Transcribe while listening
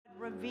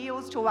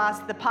reveals to us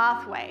the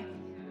pathway.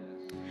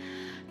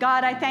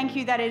 God, I thank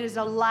you that it is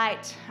a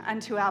light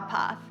unto our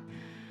path.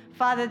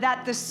 Father,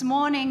 that this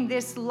morning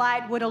this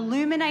light would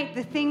illuminate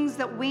the things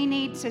that we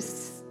need to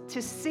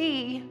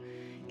see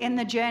in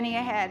the journey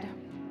ahead.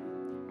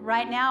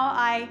 Right now,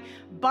 I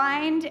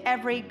bind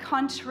every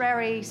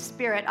contrary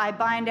spirit. I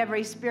bind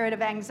every spirit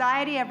of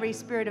anxiety, every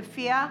spirit of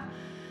fear,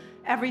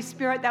 every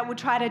spirit that would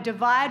try to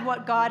divide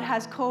what God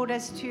has called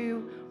us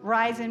to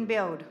rise and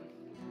build.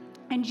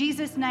 In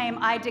Jesus' name,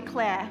 I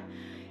declare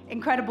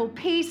incredible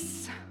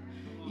peace,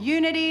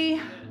 unity,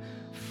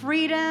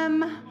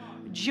 freedom,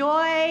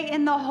 joy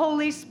in the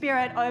Holy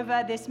Spirit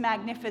over this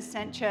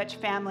magnificent church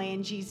family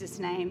in Jesus'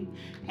 name.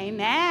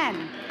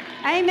 Amen.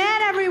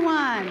 Amen,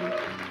 everyone.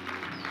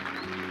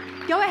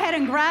 Go ahead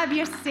and grab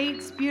your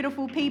seats,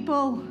 beautiful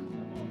people.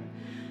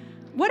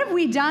 What have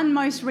we done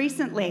most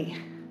recently?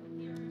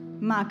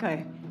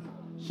 Marco,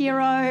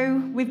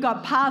 Hero, we've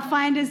got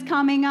Pathfinders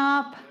coming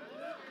up.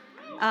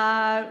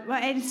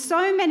 It's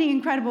so many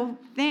incredible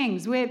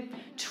things. We're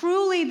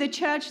truly the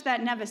church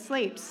that never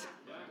sleeps.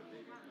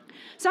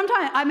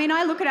 Sometimes,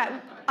 I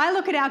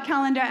look at our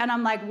calendar and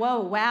I'm like,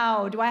 whoa,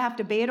 wow, do I have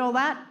to be at all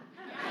that?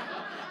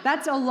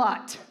 That's a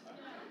lot.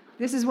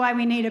 This is why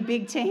we need a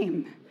big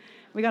team.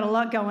 We got a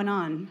lot going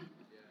on.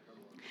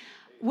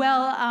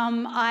 Well,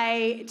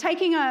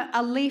 taking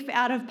a leaf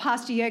out of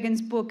Pastor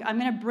Jürgen's book, I'm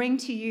going to bring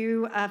to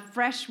you a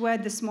fresh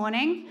word this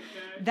morning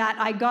that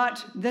I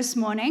got this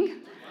morning.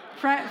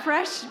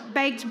 Fresh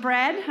baked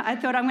bread. I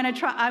thought I'm going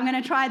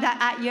to try that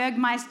at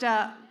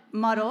Jürgmeister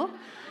model.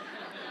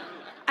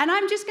 And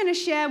I'm just going to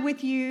share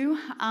with you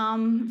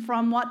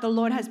from what the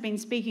Lord has been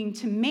speaking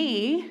to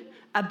me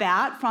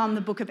about from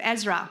the book of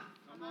Ezra.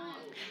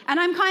 And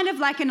I'm kind of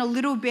like in a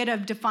little bit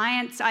of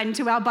defiance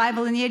into our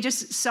Bible in here,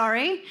 just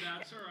sorry.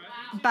 That's all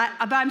right.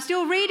 But I'm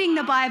still reading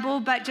the Bible,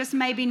 but just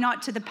maybe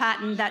not to the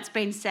pattern that's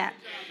been set.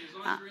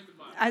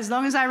 As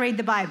long as I read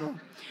the Bible.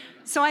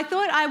 So I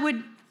thought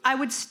I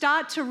would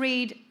start to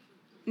read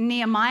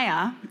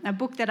Nehemiah, a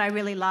book that I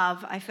really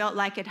love. I felt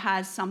like it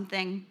has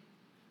something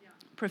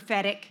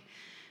prophetic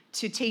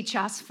to teach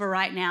us for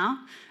right now.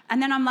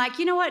 And then I'm like,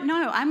 you know what?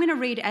 No, I'm going to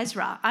read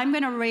Ezra. I'm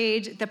going to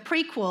read the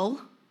prequel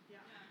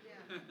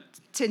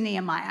to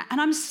Nehemiah. And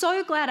I'm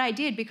so glad I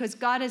did, because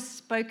God has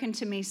spoken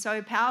to me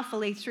so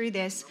powerfully through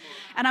this.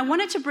 And I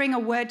wanted to bring a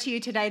word to you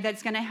today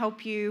that's going to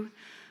help you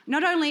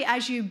not only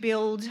as you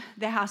build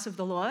the house of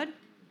the Lord,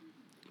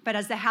 but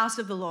as the house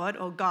of the Lord,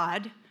 or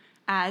God,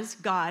 as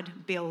God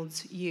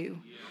builds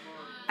you.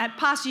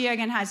 Pastor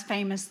Jürgen has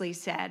famously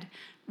said,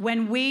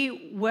 when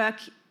we work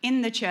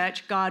in the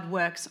church, God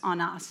works on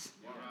us.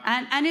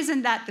 And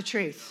isn't that the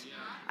truth?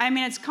 I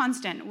mean, it's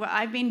constant.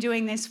 I've been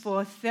doing this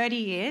for 30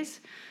 years.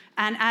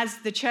 And as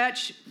the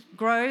church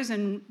grows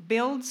and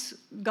builds,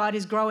 God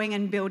is growing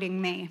and building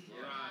me.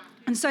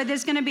 And so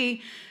there's going to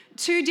be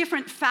two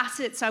different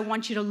facets I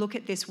want you to look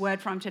at this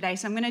word from today.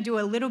 So I'm going to do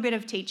a little bit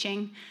of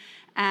teaching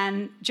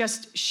and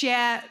just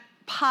share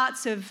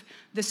parts of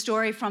the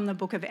story from the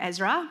book of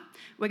Ezra.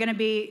 We're going to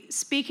be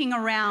speaking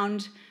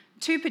around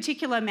two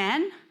particular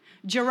men,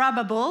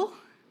 Zerubbabel.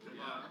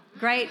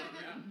 Great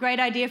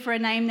idea for a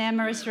name there,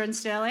 Marissa and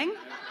Sterling.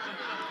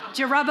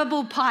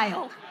 Zerubbabel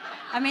Pyle.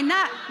 I mean,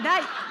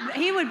 that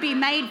he would be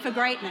made for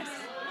greatness.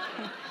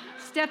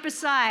 Step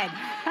aside.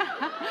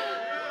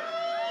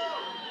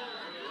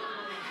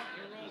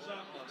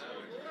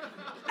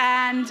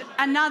 And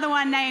another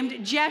one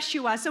named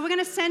Jeshua. So we're going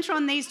to center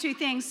on these two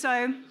things.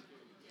 So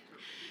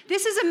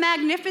this is a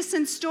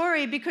magnificent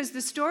story, because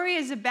the story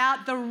is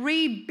about the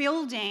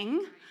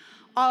rebuilding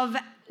of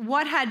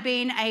what had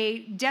been a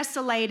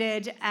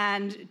desolated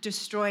and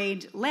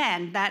destroyed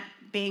land, that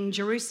being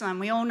Jerusalem.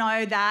 We all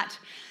know that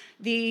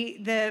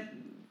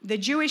the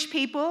Jewish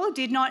people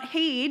did not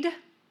heed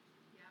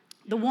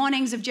the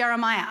warnings of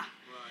Jeremiah. Right.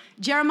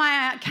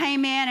 Jeremiah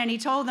came in and he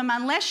told them,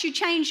 unless you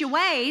change your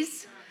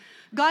ways,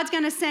 God's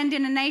going to send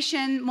in a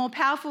nation more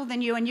powerful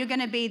than you, and you're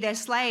going to be their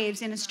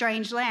slaves in a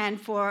strange land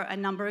for a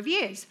number of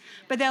years.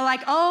 But they're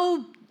like,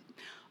 oh,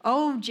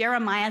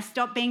 Jeremiah,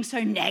 stop being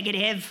so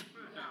negative.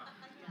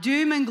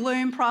 Doom and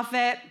gloom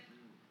prophet.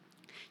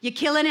 You're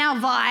killing our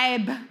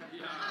vibe.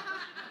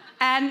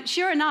 And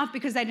sure enough,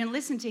 because they didn't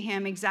listen to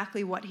him,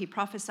 exactly what he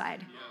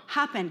prophesied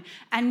happened.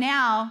 And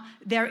now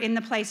they're in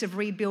the place of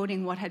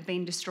rebuilding what had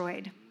been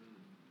destroyed.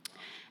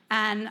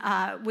 And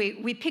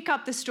we pick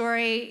up the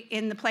story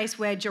in the place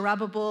where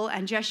Zerubbabel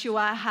and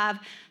Jeshua have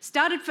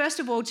started,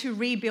 first of all, to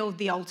rebuild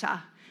the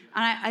altar.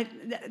 And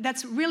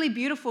that's really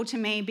beautiful to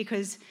me,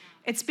 because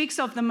it speaks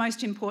of the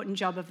most important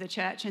job of the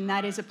church, and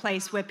that is a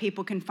place where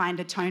people can find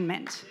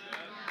atonement.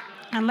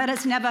 And let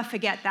us never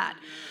forget that.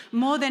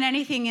 More than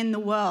anything in the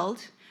world,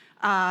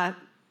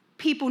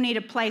 people need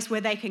a place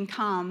where they can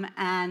come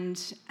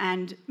and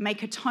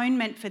make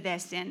atonement for their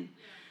sin.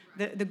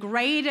 The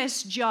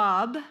greatest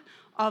job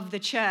of the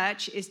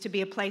church is to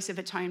be a place of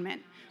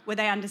atonement, where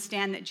they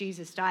understand that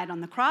Jesus died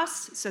on the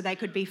cross so they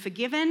could be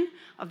forgiven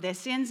of their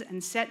sins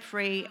and set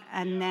free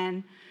and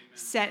then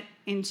set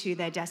into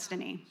their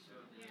destiny.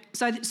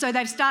 So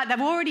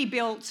they've already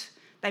built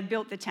They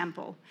built the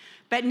temple.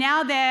 But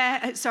now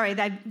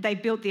they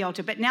built the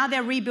altar. But now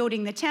they're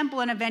rebuilding the temple,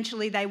 and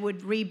eventually they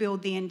would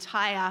rebuild the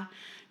entire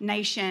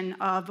nation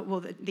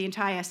the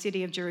entire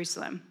city of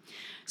Jerusalem.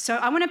 So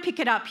I want to pick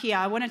it up here.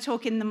 I want to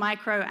talk in the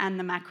micro and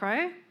the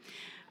macro.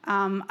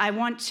 I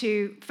want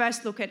to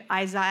first look at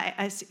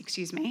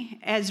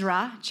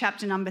Ezra,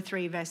 chapter number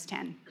 3, verse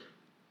 10.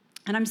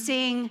 And I'm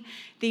seeing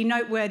the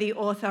noteworthy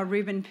author,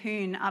 Reuben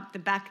Poon, up the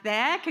back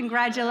there.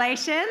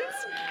 Congratulations,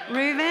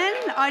 Reuben,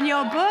 on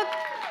your book.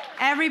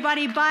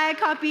 Everybody buy a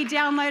copy,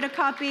 download a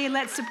copy.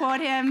 Let's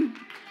support him.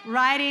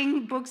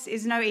 Writing books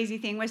is no easy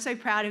thing. We're so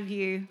proud of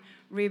you,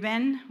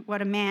 Reuben.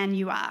 What a man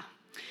you are.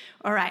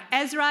 All right,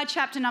 Ezra,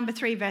 chapter number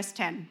 3, verse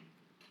 10.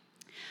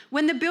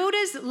 When the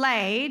builders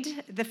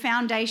laid the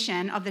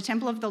foundation of the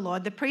temple of the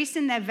Lord, the priests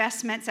in their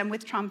vestments and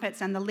with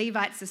trumpets, and the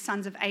Levites, the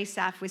sons of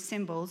Asaph, with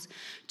cymbals,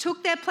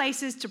 took their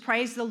places to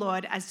praise the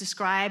Lord as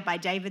described by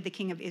David, the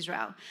king of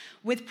Israel.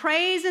 With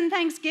praise and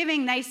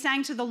thanksgiving, they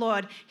sang to the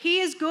Lord, "He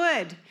is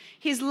good.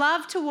 His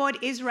love toward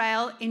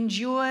Israel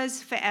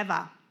endures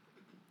forever."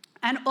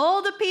 And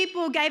all the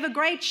people gave a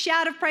great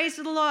shout of praise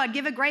to the Lord.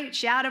 Give a great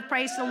shout of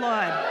praise to the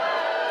Lord.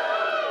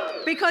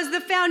 Because the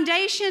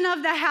foundation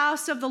of the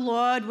house of the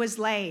Lord was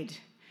laid.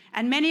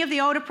 And many of the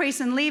older priests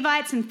and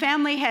Levites and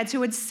family heads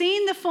who had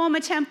seen the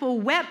former temple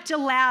wept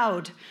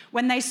aloud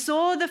when they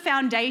saw the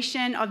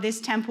foundation of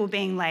this temple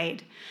being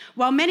laid.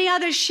 While many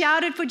others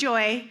shouted for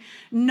joy,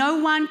 no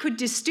one could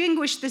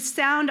distinguish the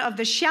sound of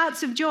the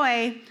shouts of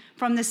joy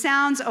from the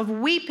sounds of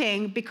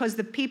weeping because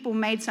the people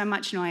made so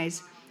much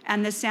noise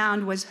and the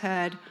sound was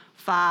heard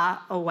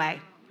far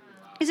away.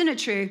 Isn't it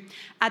true?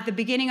 At the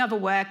beginning of a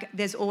work,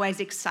 there's always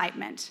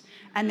excitement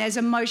and there's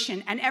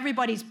emotion and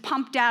everybody's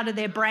pumped out of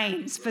their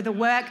brains for the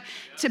work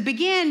to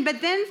begin.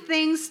 But then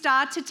things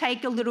start to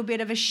take a little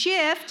bit of a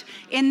shift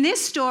in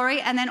this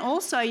story. And then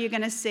also you're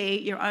going to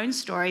see your own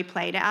story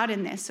played out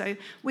in this. So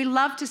we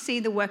love to see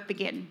the work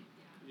begin.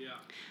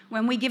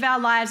 When we give our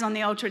lives on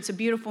the altar, it's a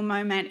beautiful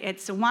moment.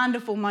 It's a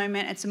wonderful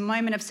moment. It's a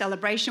moment of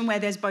celebration where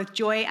there's both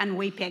joy and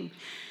weeping.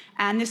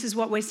 And this is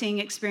what we're seeing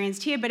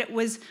experienced here, but it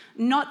was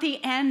not the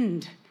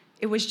end.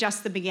 It was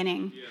just the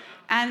beginning.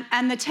 Yeah.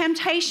 And the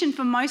temptation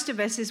for most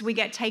of us is we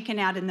get taken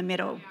out in the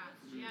middle.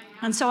 Yeah.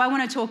 And so I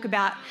want to talk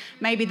about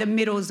maybe the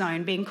middle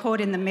zone, being caught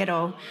in the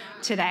middle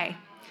today.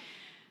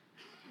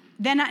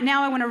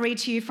 Now I want to read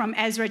to you from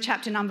Ezra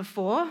chapter number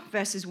 4,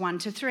 verses 1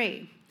 to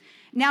 3.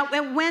 Now,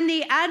 when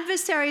the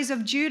adversaries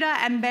of Judah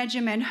and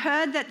Benjamin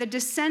heard that the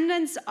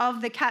descendants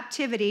of the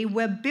captivity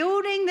were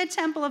building the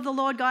temple of the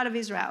Lord God of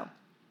Israel,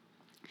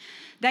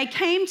 they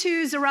came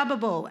to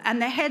Zerubbabel and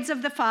the heads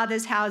of the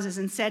fathers' houses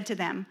and said to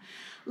them,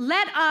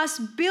 "Let us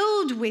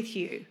build with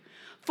you,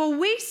 for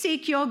we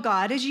seek your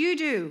God as you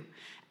do,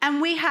 and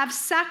we have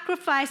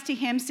sacrificed to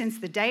him since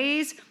the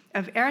days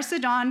of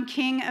Esarhaddon,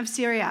 king of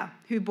Syria,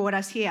 who brought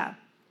us here."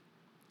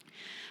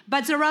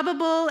 But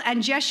Zerubbabel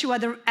and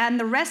Jeshua and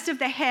the rest of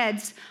the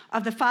heads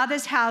of the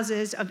fathers'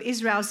 houses of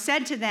Israel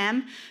said to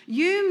them,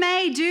 "You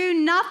may do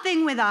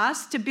nothing with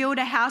us to build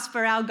a house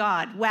for our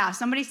God." Wow,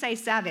 somebody say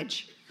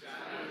savage.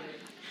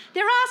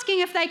 They're asking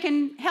if they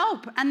can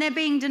help, and they're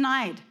being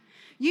denied.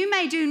 "You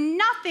may do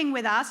nothing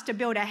with us to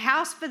build a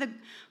house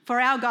for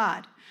our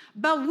God,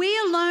 but we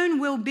alone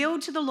will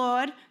build to the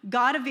Lord,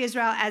 God of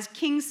Israel, as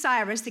King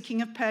Cyrus, the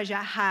king of Persia,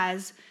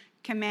 has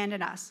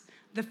commanded us."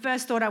 The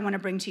first thought I want to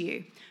bring to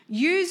you: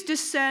 use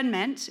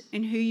discernment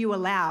in who you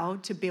allow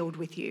to build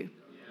with you,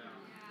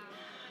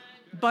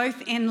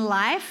 both in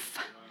life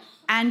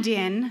and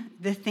in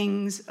the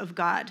things of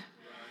God.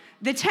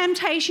 The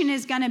temptation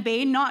is going to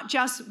be not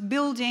just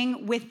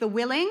building with the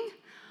willing,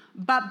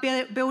 but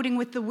building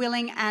with the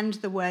willing and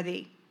the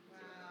worthy.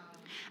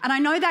 And I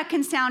know that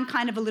can sound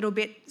kind of a little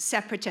bit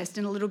separatist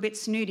and a little bit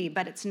snooty,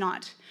 but it's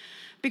not.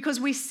 Because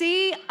we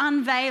see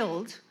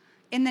unveiled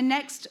in the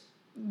next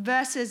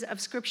verses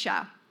of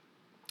Scripture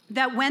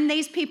that when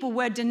these people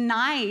were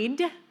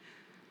denied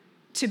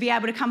to be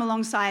able to come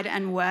alongside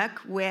and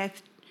work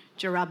with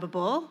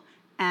Zerubbabel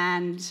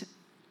and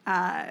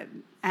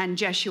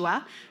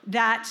Jeshua,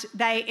 that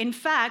they in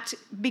fact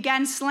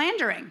began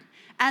slandering,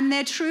 and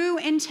their true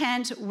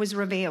intent was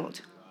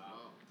revealed.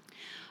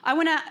 I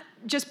want to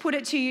just put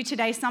it to you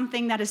today,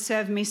 something that has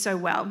served me so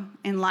well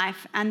in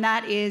life, and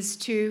that is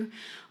to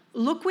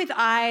look with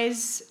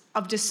eyes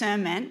of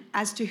discernment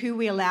as to who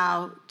we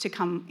allow to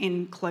come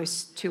in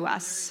close to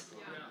us.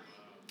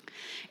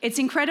 It's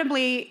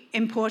incredibly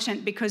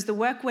important because the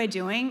work we're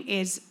doing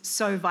is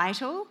so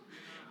vital,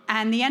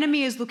 and the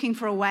enemy is looking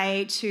for a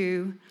way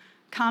to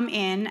come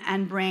in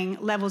and bring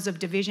levels of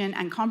division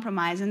and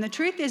compromise. And the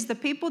truth is, the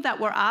people that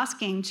were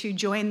asking to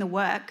join the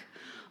work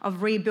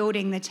of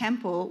rebuilding the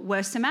temple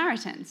were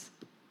Samaritans.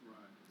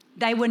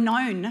 They were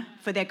known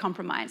for their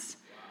compromise.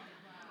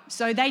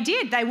 So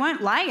they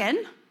weren't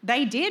lying.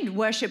 They did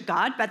worship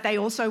God, but they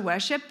also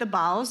worshiped the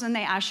Baals and the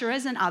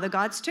Asherahs and other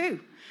gods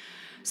too.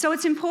 So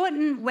it's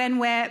important when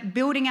we're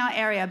building our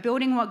area,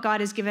 building what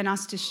God has given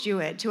us to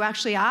steward, to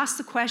actually ask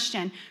the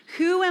question,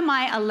 who am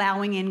I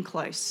allowing in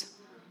close?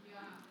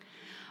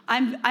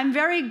 I'm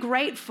very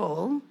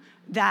grateful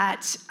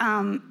that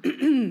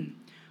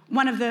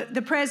one of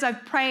the prayers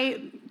I've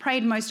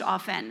prayed most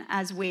often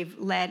as we've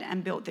led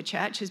and built the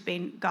church has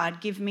been,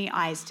 God, give me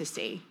eyes to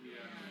see.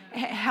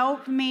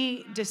 Help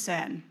me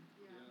discern.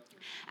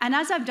 And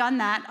as I've done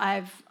that,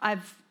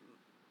 I've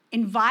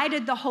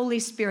invited the Holy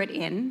Spirit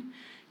in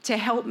to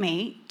help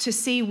me to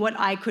see what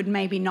I could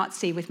maybe not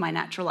see with my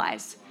natural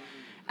eyes.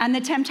 And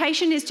the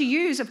temptation is to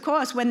use, of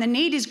course, when the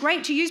need is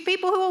great, to use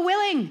people who are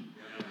willing.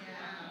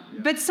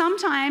 But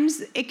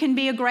sometimes it can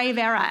be a grave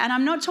error. And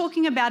I'm not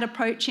talking about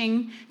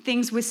approaching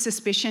things with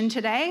suspicion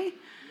today.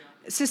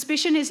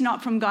 Suspicion is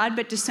not from God,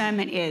 but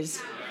discernment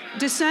is.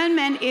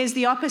 Discernment is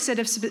the opposite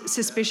of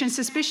suspicion.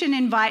 Suspicion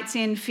invites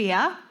in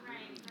fear.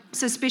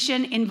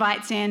 Suspicion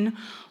invites in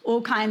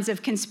all kinds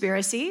of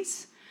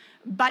conspiracies.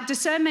 But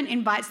discernment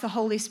invites the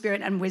Holy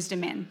Spirit and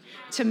wisdom in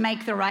to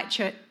make the right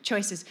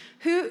choices.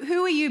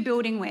 Who are you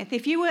building with?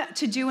 If you were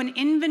to do an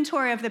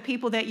inventory of the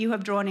people that you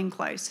have drawn in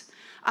close,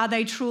 are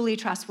they truly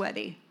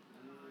trustworthy?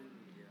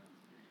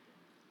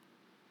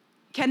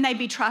 Can they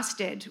be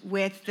trusted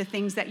with the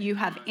things that you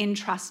have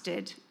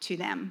entrusted to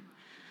them?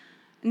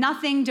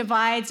 Nothing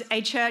divides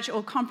a church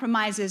or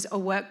compromises a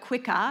work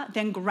quicker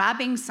than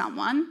grabbing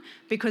someone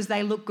because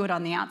they look good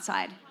on the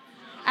outside.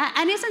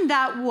 And isn't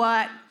that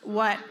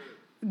what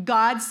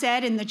God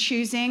said in the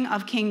choosing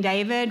of King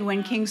David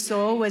when King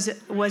Saul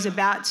was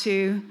about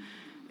to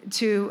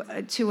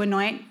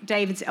anoint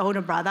David's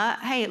elder brother?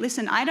 Hey,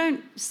 listen, I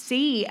don't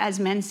see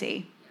as men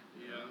see.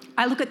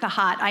 I look at the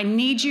heart. I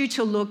need you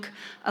to look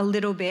a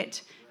little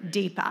bit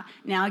deeper.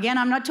 Now, again,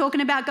 I'm not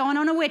talking about going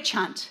on a witch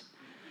hunt,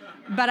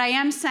 but I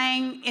am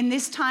saying in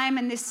this time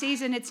and this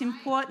season, it's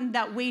important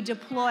that we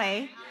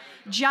deploy,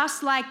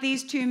 just like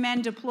these two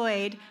men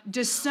deployed,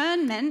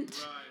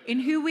 discernment in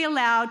who we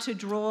allow to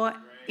draw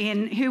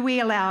in, who we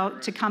allow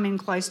to come in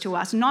close to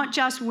us, not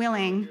just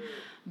willing,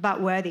 but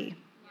worthy.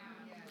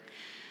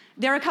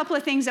 There are a couple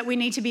of things that we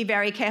need to be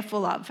very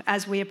careful of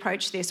as we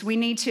approach this. We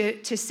need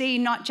to see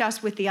not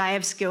just with the eye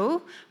of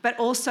skill, but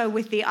also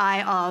with the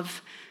eye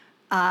of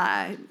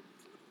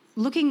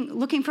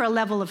looking for a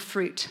level of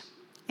fruit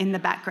in the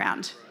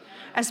background,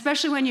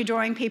 especially when you're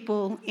drawing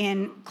people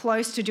in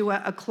close to do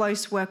a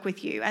close work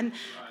with you. And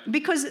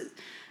because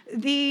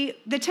the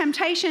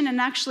temptation and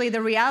actually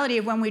the reality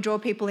of when we draw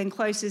people in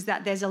close is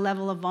that there's a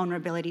level of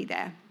vulnerability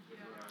there.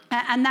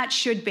 And that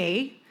should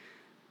be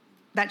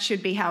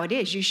how it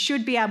is. You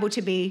should be able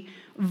to be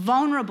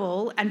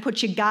vulnerable and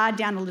put your guard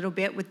down a little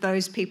bit with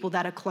those people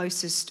that are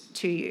closest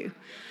to you.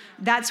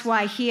 That's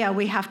why here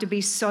we have to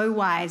be so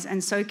wise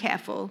and so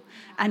careful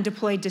and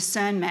deploy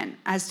discernment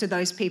as to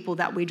those people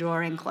that we draw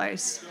in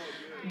close.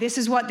 This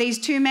is what these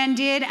two men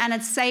did, and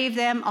it saved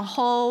them a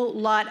whole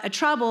lot of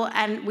trouble.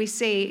 And we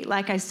see,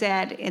 like I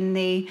said, in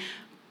the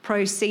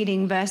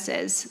preceding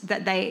verses,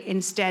 that they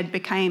instead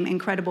became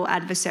incredible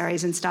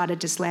adversaries and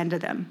started to slander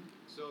them.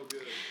 So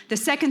good. The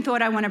second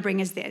thought I want to bring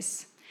is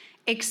this: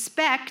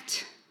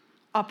 expect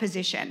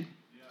opposition.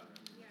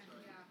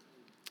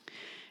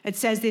 It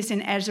says this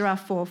in Ezra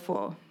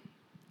 4:4.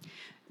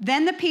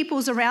 Then the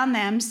peoples around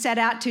them set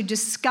out to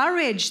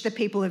discourage the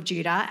people of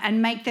Judah and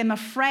make them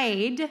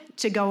afraid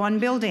to go on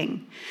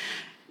building.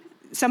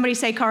 Somebody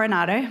say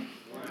Coronado.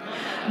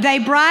 They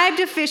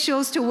bribed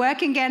officials to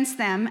work against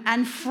them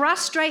and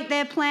frustrate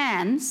their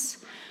plans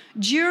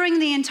during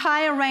the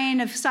entire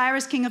reign of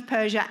Cyrus, king of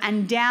Persia,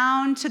 and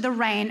down to the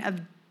reign of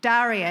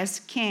Darius,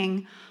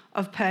 king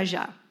of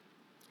Persia.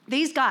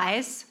 These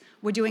guys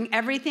were doing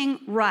everything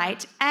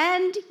right,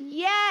 and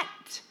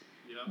yet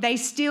they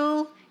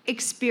still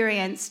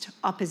experienced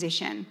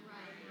opposition.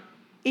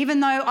 Even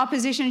though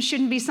opposition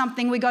shouldn't be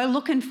something we go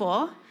looking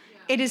for,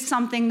 it is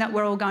something that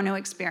we're all going to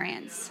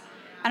experience.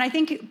 And I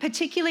think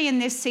particularly in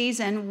this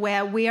season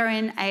where we are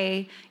in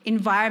an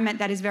environment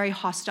that is very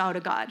hostile to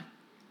God.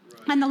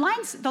 And the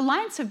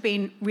lines have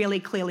been really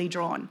clearly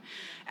drawn.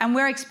 And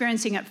we're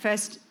experiencing it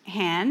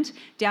firsthand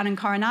down in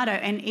Coronado.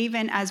 And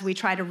even as we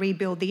try to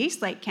rebuild the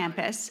Eastlake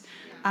campus,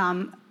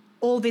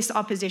 all this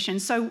opposition.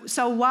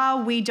 So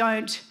while we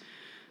don't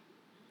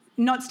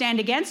not stand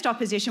against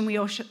opposition, we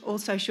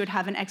also should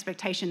have an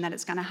expectation that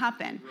it's going to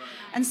happen. Right.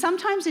 And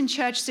sometimes in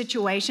church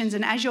situations,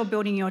 and as you're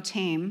building your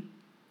team,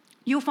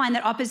 you'll find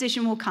that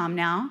opposition will come.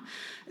 Now,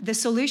 the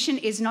solution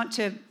is not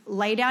to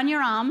lay down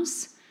your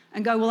arms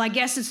and go, well, I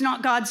guess it's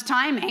not God's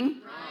timing.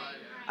 Right.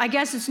 I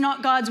guess it's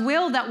not God's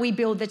will that we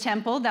build the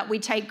temple, that we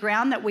take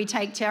ground, that we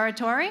take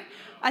territory.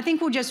 I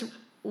think we'll just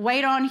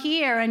wait on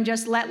here and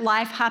just let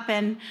life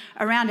happen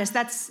around us.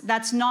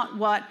 That's not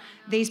what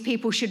these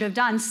people should have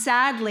done.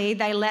 Sadly,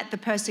 they let the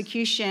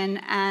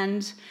persecution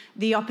and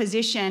the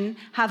opposition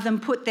have them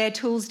put their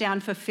tools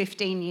down for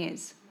 15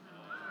 years.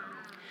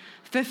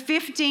 For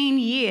 15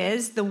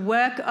 years, the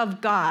work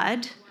of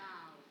God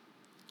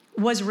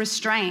was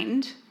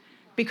restrained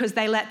because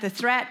they let the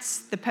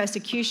threats, the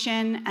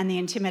persecution, and the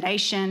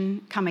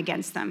intimidation come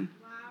against them.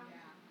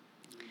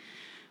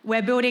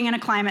 We're building in a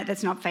climate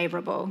that's not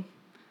favorable.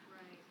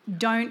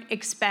 Don't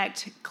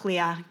expect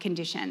clear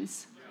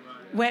conditions.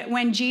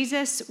 When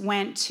Jesus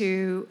went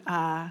to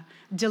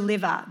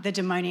deliver the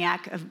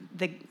demoniac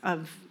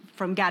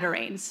from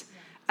Gadarenes.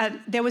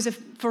 There was a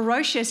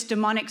ferocious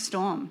demonic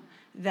storm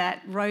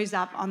that rose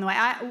up on the way.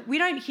 We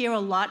don't hear a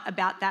lot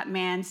about that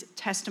man's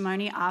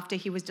testimony after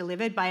he was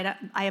delivered, but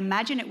I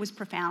imagine it was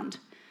profound,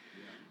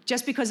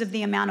 just because of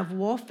the amount of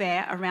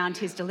warfare around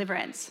his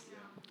deliverance.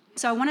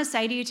 So I want to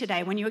say to you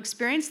today, when you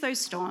experience those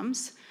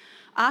storms,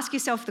 ask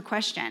yourself the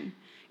question,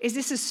 is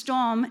this a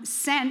storm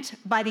sent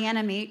by the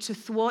enemy to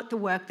thwart the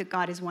work that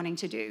God is wanting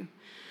to do?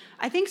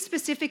 I think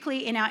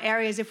specifically in our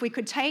areas, if we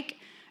could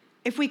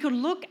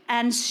look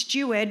and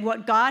steward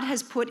what God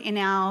has put in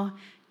our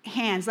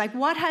hands, like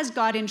what has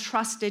God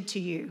entrusted to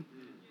you?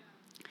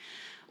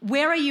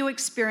 Where are you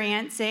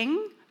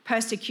experiencing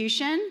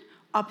persecution,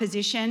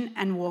 opposition,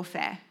 and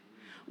warfare?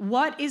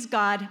 What is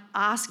God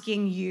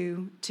asking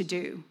you to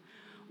do?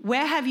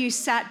 Where have you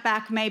sat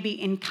back maybe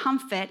in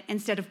comfort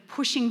instead of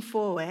pushing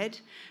forward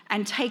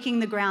and taking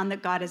the ground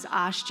that God has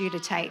asked you to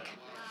take?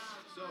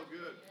 So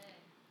good.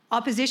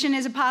 Opposition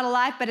is a part of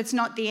life, but it's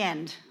not the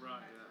end.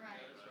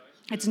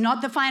 It's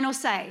not the final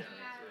say.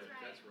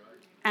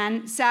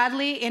 And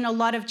sadly, in a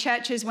lot of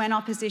churches, when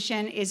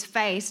opposition is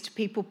faced,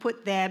 people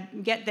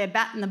get their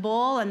bat in the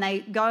ball and they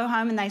go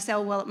home and they say,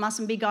 well, it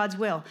mustn't be God's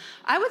will.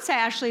 I would say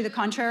actually the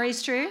contrary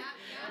is true.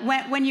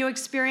 When you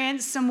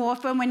experience some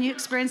warfare, when you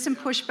experience some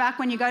pushback,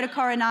 when you go to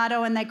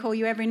Coronado and they call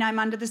you every name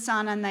under the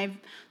sun and they're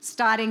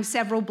starting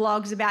several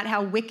blogs about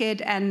how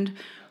wicked and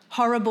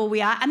horrible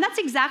we are. And that's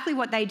exactly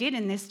what they did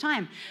in this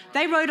time.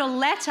 They wrote a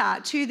letter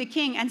to the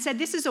king and said,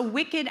 this is a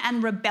wicked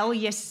and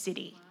rebellious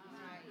city.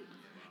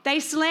 They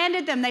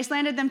slandered them. They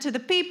slandered them to the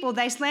people.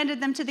 They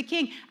slandered them to the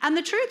king. And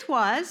the truth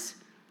was,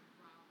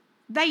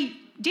 they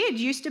did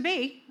used to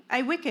be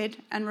a wicked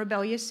and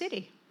rebellious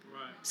city.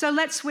 So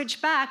let's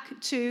switch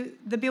back to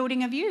the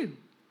building of you.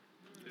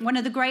 One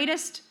of the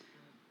greatest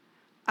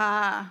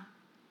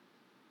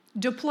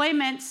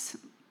deployments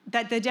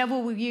that the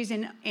devil will use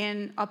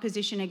in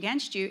opposition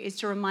against you is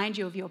to remind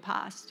you of your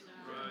past,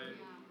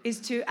 is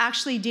to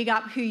actually dig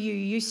up who you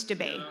used to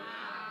be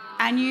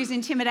and use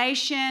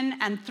intimidation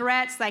and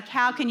threats like,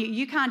 how can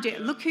you can't do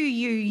it. Look who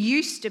you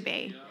used to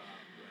be.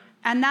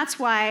 And that's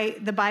why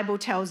the Bible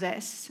tells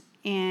us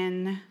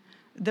in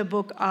the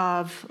book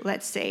of,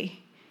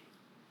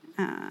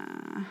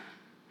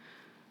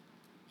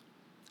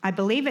 I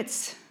believe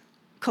it's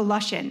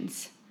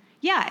Colossians.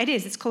 Yeah, it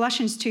is. It's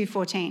Colossians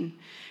 2:14.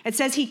 It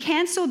says, he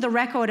cancelled the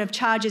record of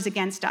charges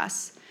against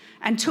us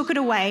and took it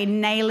away,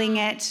 nailing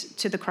it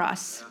to the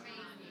cross.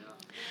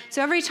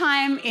 So every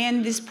time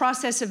in this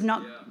process of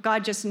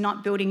God just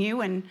not building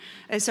you and,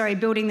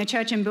 building the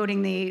church and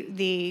building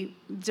the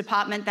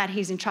department that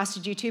he's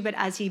entrusted you to, but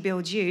as he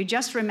builds you,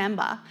 just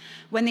remember,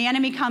 when the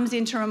enemy comes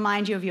in to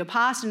remind you of your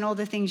past and all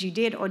the things you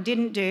did or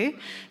didn't do,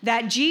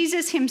 that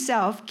Jesus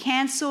himself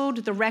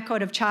cancelled the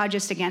record of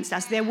charges against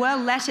us. There were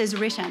letters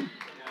written.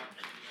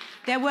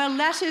 There were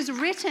letters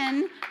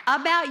written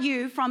about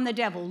you from the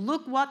devil.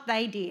 Look what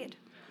they did.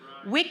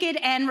 Wicked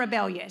and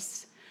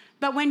rebellious.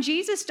 But when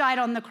Jesus died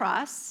on the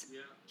cross,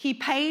 he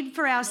paid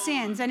for our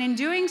sins. And in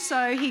doing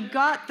so, he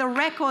got the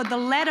record, the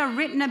letter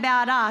written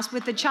about us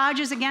with the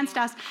charges against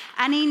us,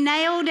 and he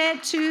nailed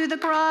it to the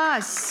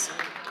cross.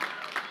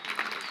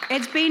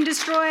 It's been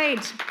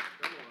destroyed.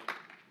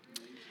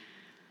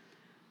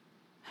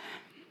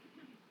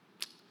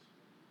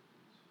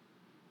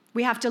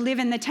 We have to live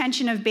in the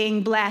tension of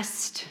being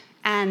blessed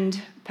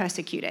and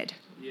persecuted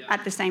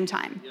at the same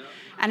time.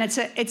 And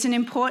it's an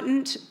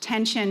important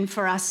tension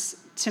for us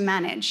to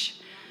manage.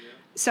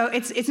 So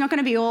it's not going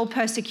to be all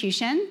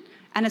persecution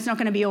and it's not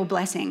going to be all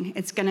blessing.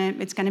 It's going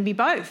to be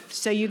both.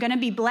 So you're going to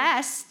be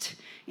blessed.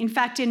 In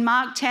fact, in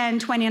Mark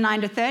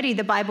 10:29-30,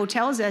 the Bible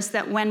tells us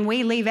that when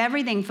we leave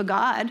everything for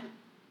God,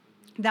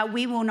 that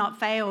we will not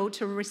fail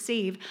to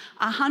receive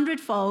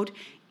 100-fold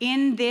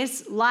in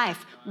this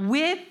life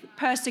with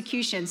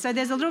persecution. So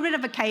there's a little bit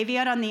of a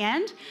caveat on the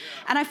end.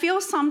 And I feel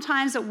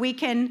sometimes that we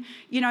can,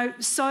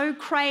 so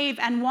crave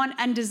and want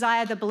and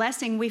desire the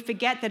blessing, we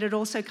forget that it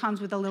also comes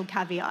with a little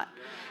caveat,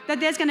 that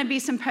there's going to be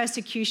some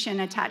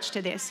persecution attached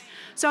to this.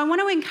 So I want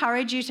to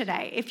encourage you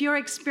today, if you're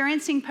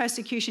experiencing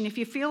persecution, if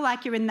you feel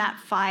like you're in that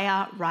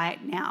fire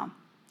right now,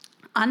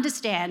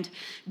 understand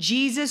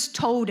Jesus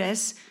told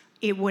us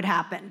it would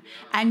happen.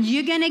 And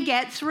you're going to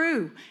get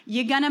through.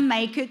 You're going to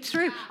make it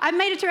through. I've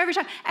made it through every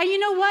time. And you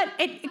know what?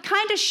 It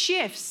kind of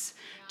shifts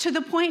to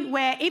the point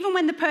where even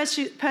when the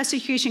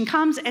persecution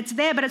comes, it's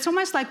there, but it's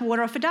almost like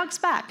water off a duck's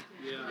back.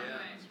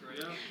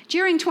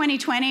 During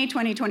 2020,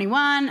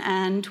 2021,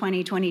 and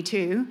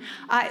 2022,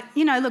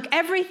 look,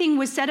 everything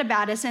was said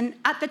about us. And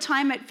at the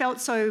time, it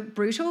felt so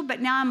brutal. But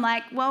now I'm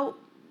like, well,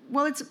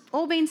 it's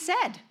all been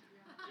said.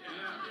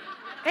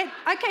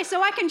 Okay,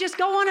 so I can just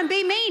go on and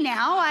be me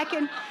now. I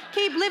can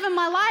keep living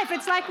my life.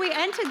 It's like we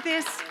entered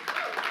this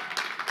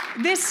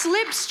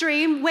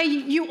slipstream where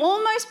you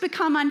almost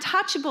become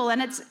untouchable,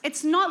 and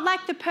it's not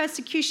like the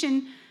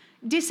persecution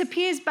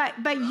disappears, but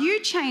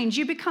you change.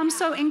 You become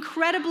so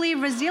incredibly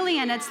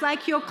resilient. It's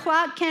like you're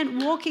Clark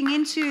Kent walking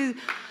into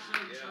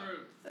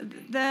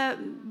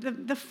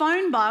the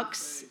phone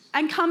box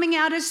and coming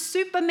out as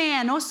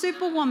Superman or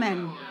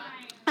Superwoman.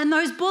 And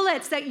those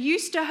bullets that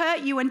used to hurt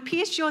you and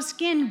pierce your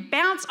skin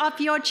bounce off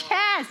your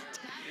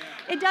chest.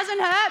 It doesn't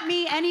hurt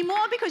me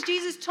anymore because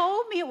Jesus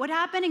told me it would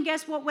happen. And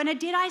guess what? When it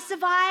did, I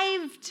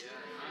survived.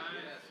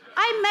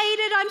 I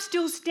made it. I'm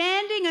still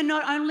standing. And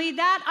not only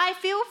that, I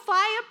feel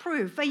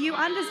fireproof. You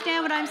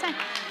understand what I'm saying?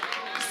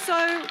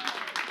 So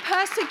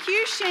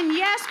persecution,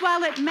 yes,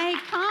 while it may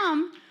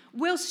come,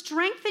 will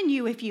strengthen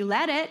you if you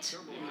let it.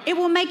 It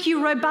will make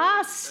you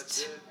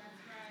robust.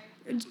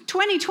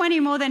 2020,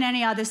 more than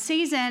any other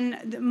season,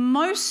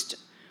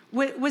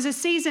 was a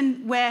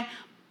season where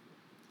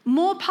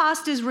more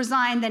pastors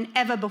resigned than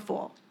ever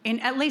before,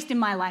 at least in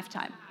my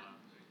lifetime.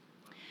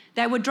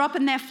 They were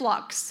dropping their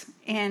flocks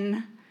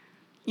in,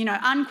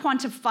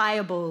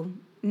 unquantifiable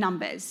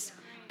numbers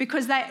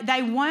because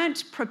they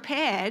weren't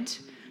prepared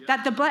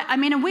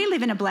and we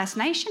live in a blessed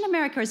nation.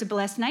 America is a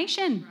blessed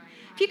nation.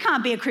 If you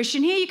can't be a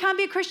Christian here, you can't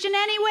be a Christian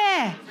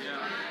anywhere.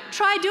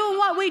 Try doing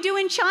what we do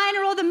in China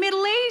or the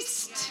Middle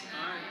East.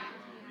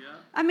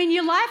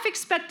 Your life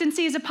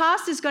expectancy as a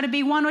pastor's got to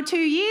be 1 or 2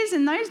 years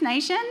in those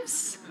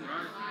nations.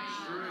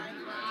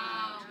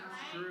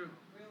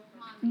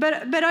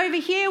 But over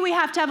here, we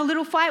have to have a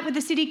little fight with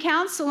the city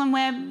council and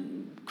we're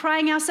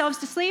crying ourselves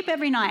to sleep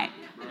every night.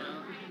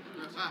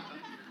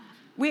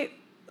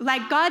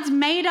 God's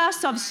made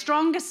us of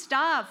stronger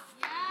stuff.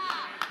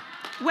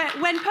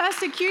 When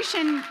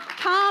persecution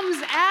comes,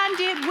 and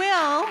it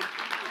will,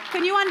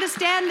 can you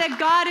understand that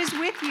God is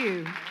with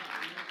you?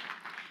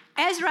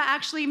 Ezra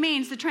actually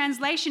means, the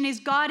translation is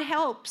God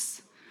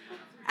helps.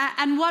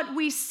 And what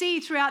we see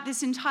throughout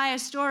this entire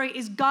story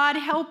is God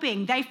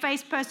helping. They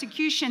faced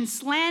persecution,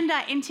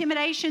 slander,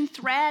 intimidation,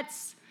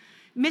 threats,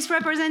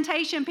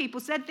 misrepresentation. People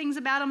said things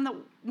about them that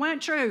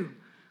weren't true.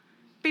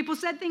 People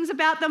said things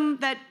about them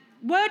that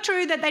were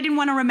true that they didn't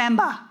want to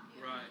remember.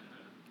 Right.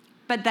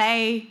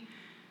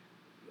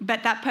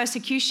 But that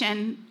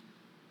persecution,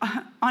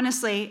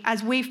 honestly,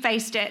 as we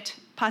faced it,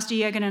 Pastor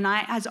Jürgen and I,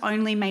 has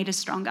only made us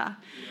stronger.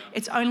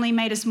 It's only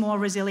made us more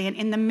resilient.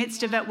 In the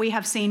midst of it, we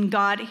have seen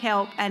God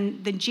help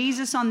and the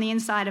Jesus on the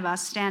inside of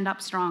us stand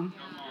up strong.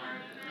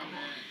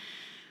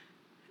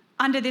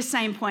 Under this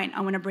same point,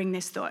 I want to bring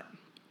this thought.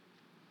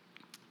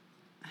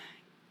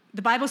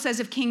 The Bible says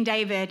of King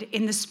David,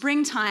 in the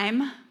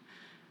springtime,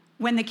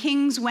 when the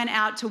kings went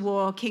out to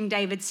war, King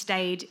David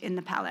stayed in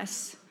the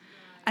palace.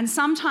 And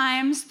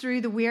sometimes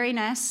through the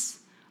weariness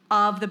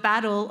of the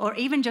battle or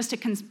even just a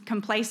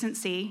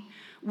complacency,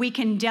 we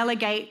can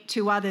delegate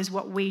to others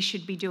what we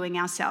should be doing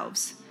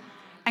ourselves.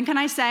 And can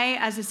I say,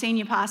 as a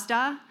senior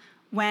pastor,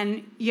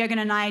 when Jürgen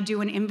and I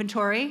do an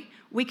inventory,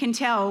 we can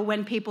tell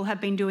when people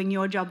have been doing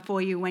your job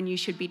for you when you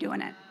should be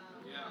doing it.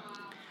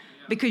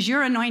 Because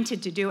you're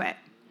anointed to do it.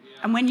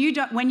 And when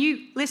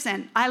you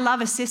listen, I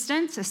love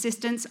assistants.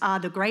 Assistants are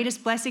the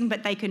greatest blessing,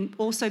 but they can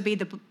also be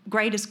the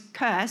greatest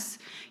curse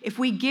if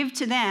we give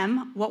to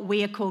them what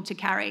we are called to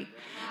carry.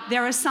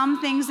 There are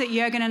some things that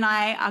Jürgen and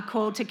I are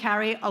called to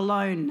carry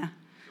alone.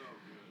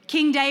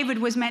 King David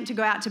was meant to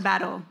go out to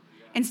battle.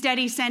 Instead,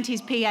 he sent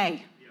his PA.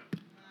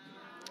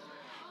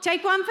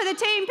 Take one for the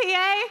team,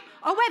 PA.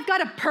 Oh, I've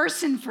got a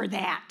person for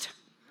that.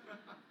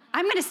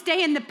 I'm going to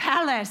stay in the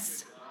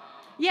palace.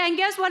 Yeah, and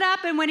guess what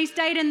happened when he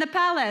stayed in the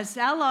palace?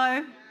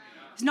 Hello.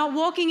 He's not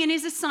walking in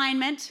his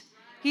assignment.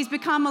 He's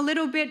become a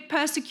little bit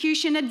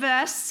persecution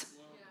adverse.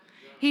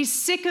 He's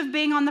sick of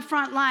being on the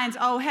front lines.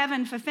 Oh,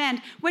 heaven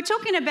forfend. We're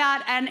talking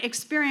about an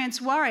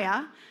experienced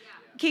warrior.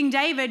 King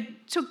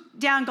David took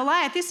down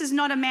Goliath. This is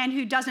not a man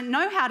who doesn't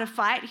know how to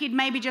fight. He'd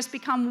maybe just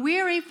become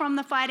weary from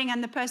the fighting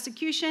and the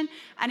persecution,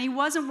 and he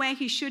wasn't where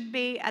he should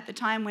be at the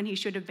time when he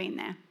should have been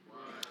there.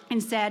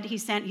 Instead, he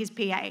sent his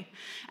PA.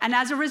 And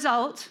as a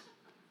result,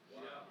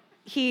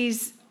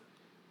 he's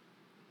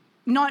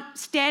not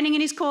standing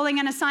in his calling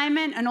and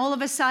assignment, and all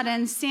of a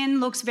sudden, sin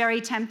looks very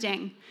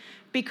tempting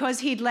because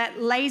he'd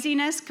let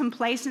laziness,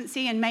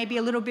 complacency, and maybe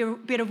a little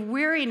bit of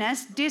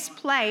weariness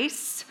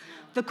displace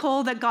the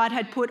call that God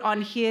had put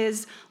on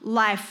his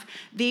life,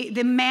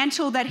 the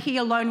mantle that he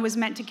alone was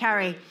meant to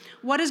carry.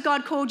 What has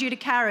God called you to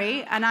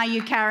carry, and are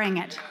you carrying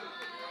it?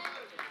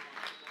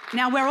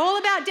 Now, we're all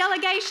about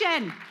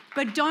delegation,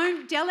 but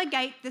don't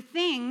delegate the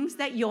things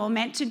that you're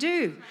meant to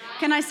do.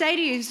 Can I say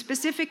to you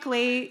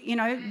specifically,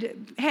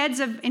 heads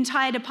of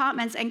entire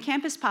departments and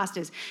campus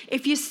pastors,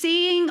 if you're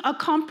seeing a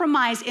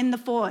compromise in the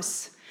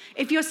force,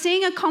 if you're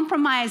seeing a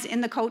compromise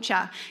in the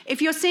culture, if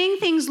you're seeing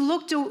things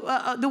look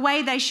the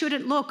way they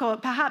shouldn't look, or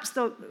perhaps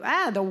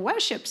the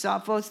worship's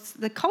off, or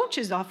the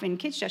culture's off in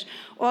kids' church,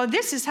 or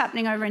this is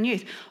happening over in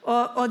youth,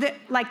 or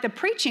the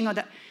preaching,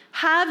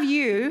 have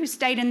you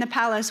stayed in the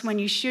palace when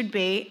you should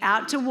be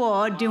out to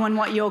war doing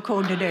what you're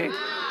called to do?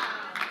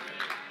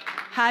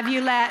 Have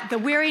you let the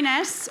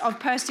weariness of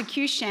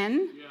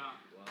persecution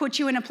put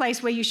you in a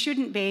place where you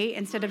shouldn't be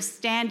instead of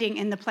standing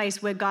in the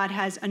place where God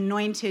has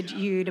anointed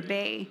you to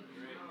be?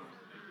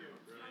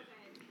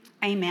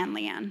 Amen,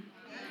 Leanne.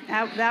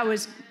 That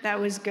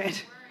was good.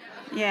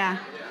 Yeah.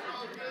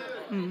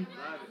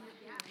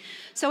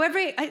 So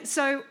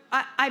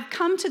I've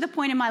come to the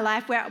point in my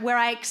life where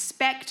I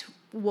expect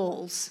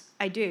walls.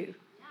 I do.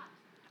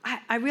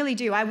 I really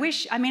do.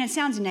 It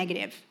sounds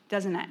negative,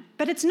 doesn't it?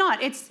 But it's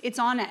not. It's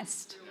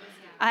honest.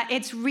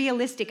 It's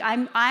realistic.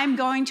 I'm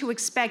going to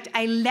expect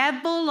a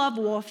level of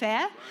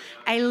warfare,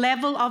 a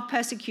level of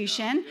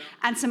persecution,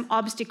 and some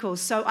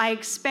obstacles. So I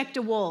expect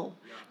a wall.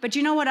 But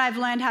you know what I've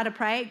learned how to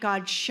pray?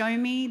 God, show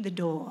me the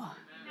door.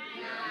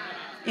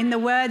 In the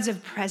words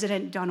of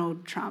President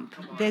Donald Trump,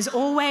 there's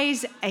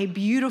always a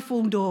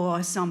beautiful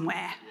door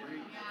somewhere.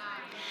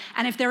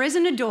 And if there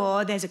isn't a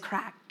door, there's a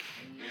crack.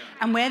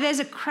 And where there's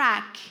a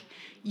crack,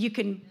 you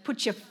can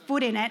put your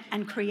foot in it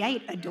and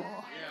create a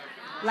door.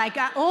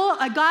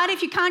 God,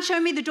 if you can't show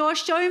me the door,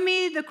 show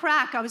me the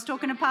crack. I was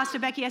talking to Pastor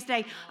Becky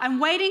yesterday. I'm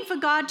waiting for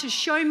God to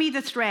show me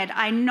the thread.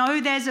 I know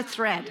there's a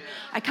thread.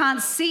 I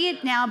can't see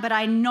it now, but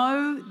I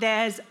know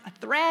there's a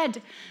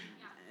thread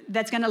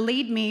that's going to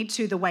lead me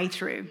to the way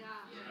through.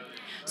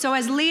 So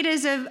as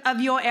leaders of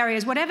your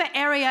areas, whatever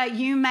area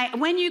you may,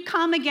 when you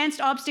come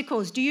against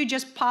obstacles, do you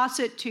just pass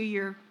it to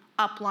your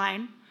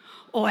upline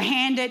or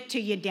hand it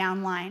to your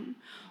downline?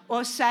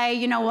 Or say,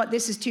 you know what,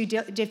 this is too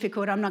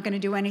difficult, I'm not going to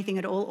do anything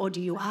at all? Or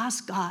do you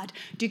ask God?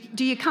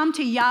 Do you come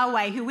to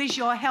Yahweh, who is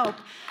your help,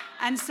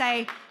 and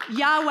say,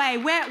 Yahweh,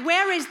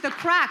 where is the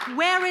crack?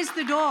 Where is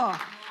the door?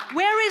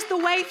 Where is the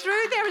way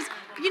through?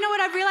 You know what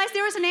I've realized?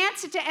 There is an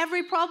answer to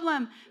every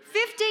problem.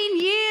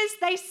 15 years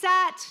they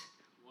sat.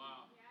 Wow.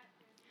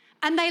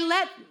 And they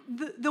let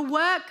the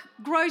work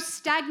grow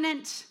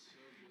stagnant,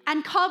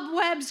 and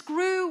cobwebs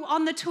grew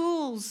on the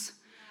tools.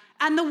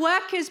 And the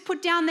workers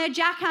put down their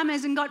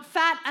jackhammers and got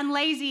fat and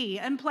lazy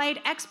and played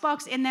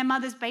Xbox in their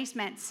mother's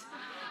basements.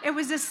 It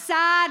was a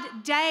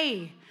sad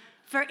day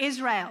for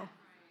Israel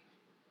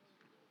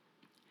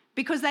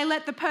because they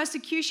let the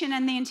persecution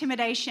and the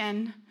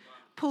intimidation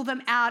pull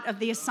them out of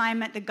the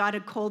assignment that God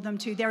had called them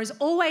to. There is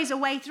always a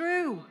way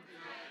through.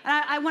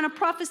 And I want to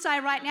prophesy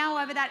right now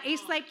over that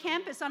Eastlake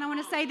campus, and I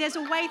want to say there's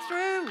a way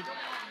through.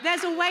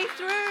 There's a way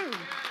through.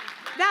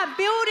 That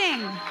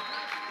building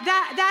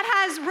that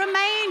has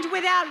remained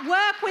without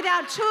work,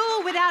 without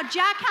tool, without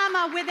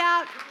jackhammer,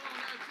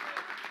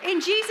 in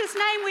Jesus'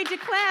 name we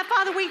declare,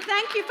 Father, we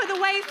thank you for the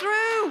way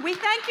through. We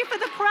thank you for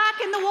the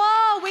crack in the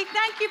wall. We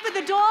thank you for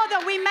the door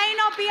that we may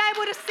not be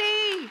able to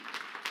see.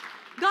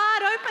 God,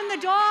 open the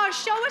door.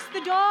 Show us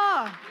the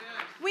door.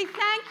 We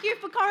thank you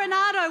for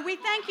Coronado. We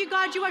thank you,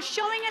 God, you are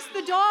showing us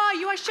the door.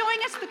 You are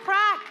showing us the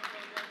crack.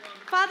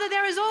 Father,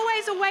 there is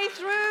always a way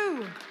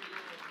through.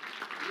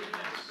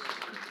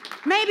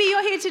 Maybe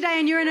you're here today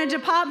and you're in a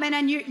department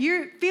and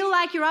you feel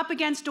like you're up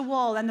against a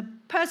wall and the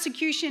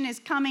persecution is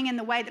coming in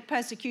the way that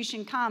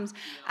persecution comes.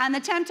 And the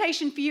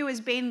temptation for you has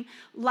been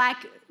like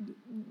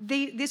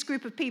this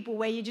group of people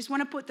where you just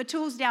want to put the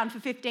tools down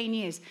for 15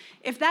 years.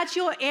 If that's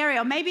your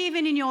area, or maybe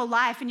even in your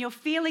life, and you're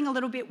feeling a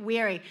little bit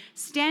weary,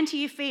 stand to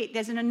your feet.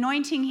 There's an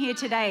anointing here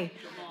today.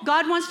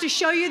 God wants to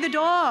show you the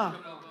door.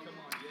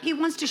 He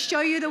wants to show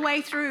you the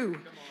way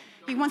through.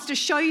 He wants to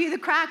show you the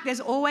crack.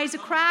 There's always a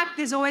crack.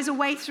 There's always a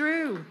way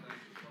through.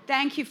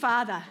 Thank you,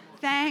 Father.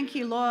 Thank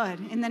you, Lord,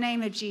 in the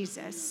name of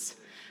Jesus.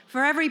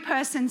 For every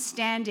person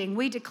standing,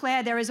 we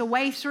declare there is a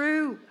way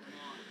through.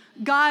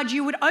 God,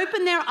 you would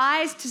open their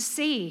eyes to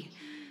see.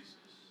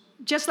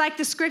 Just like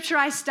the scripture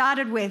I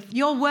started with,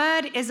 your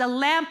word is a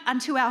lamp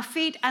unto our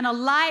feet and a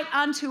light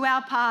unto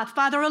our path.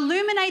 Father,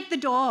 illuminate the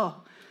door.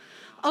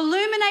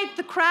 Illuminate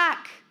the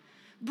crack.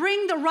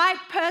 Bring the right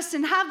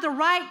person. Have the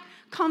right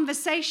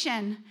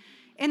conversation.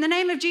 In the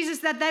name of Jesus,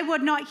 that they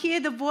would not hear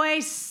the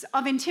voice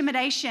of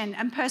intimidation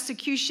and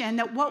persecution,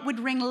 that what would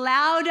ring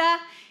louder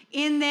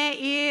in their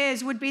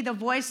ears would be the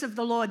voice of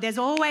the Lord. There's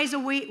always a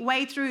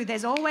way through.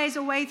 There's always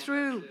a way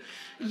through.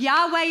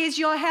 Yahweh is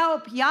your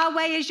help.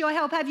 Yahweh is your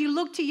help. Have you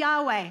looked to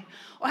Yahweh,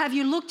 or have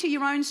you looked to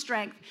your own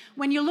strength?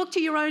 When you look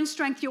to your own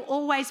strength, you'll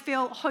always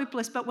feel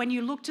hopeless, but when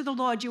you look to the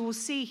Lord, you will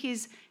see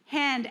his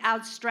hand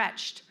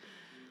outstretched,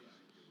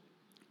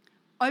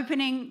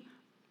 opening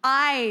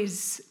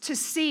eyes to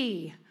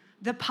see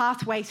the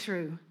pathway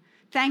through.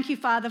 Thank you,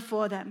 Father,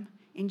 for them.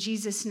 In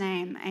Jesus'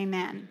 name,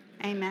 amen.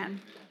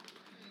 Amen.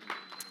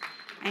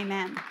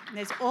 Amen.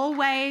 There's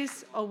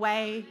always a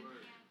way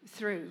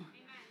through.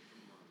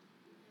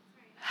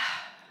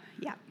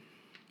 Yeah.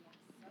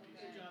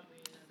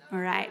 All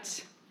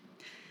right.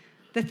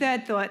 The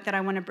third thought that I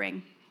want to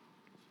bring.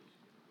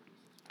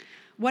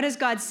 What has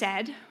God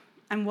said,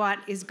 and what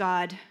is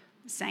God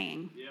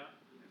saying?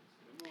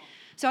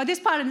 So at this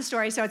part of the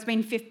story, so it's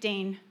been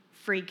 15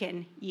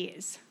 freaking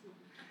years.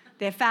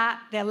 They're fat,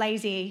 they're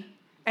lazy.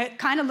 It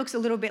kind of looks a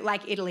little bit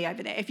like Italy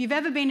over there. If you've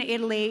ever been to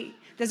Italy,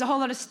 there's a whole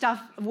lot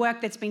of work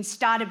that's been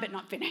started but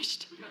not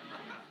finished.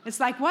 It's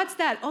like, what's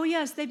that? Oh,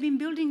 yes, they've been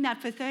building that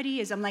for 30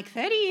 years. I'm like,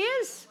 30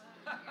 years?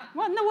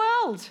 What in the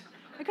world?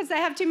 Because they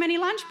have too many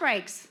lunch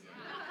breaks.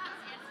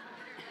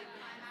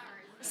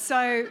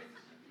 So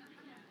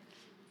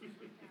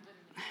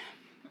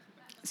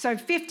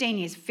 15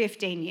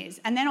 years.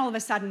 And then all of a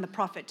sudden the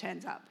prophet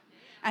turns up.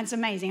 And it's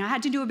amazing. I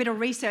had to do a bit of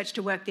research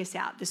to work this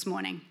out this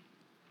morning.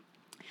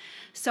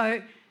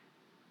 So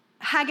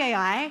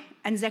Haggai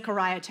and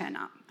Zechariah turn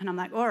up. And I'm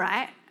like, all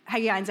right,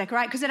 Haggai and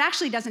Zechariah, because it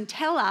actually doesn't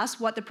tell us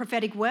what the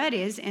prophetic word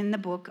is in the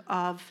book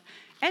of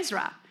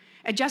Ezra.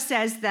 It just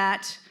says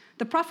that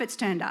the prophets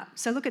turned up.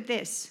 So look at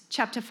this,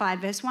 chapter 5,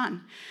 verse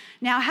 1.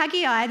 Now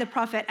Haggai the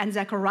prophet and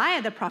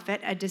Zechariah the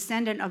prophet, a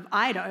descendant of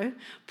Iddo,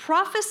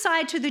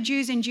 prophesied to the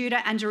Jews in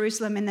Judah and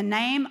Jerusalem in the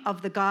name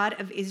of the God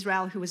of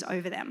Israel who was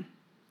over them.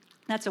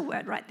 That's a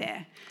word right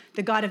there.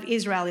 The God of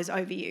Israel is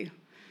over you.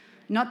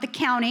 Not the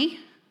county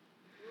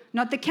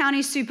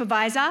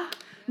supervisor,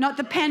 not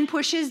the pen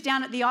pushers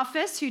down at the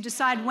office who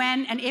decide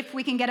when and if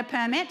we can get a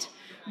permit.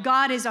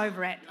 God is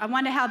over it. I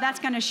wonder how that's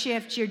going to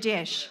shift your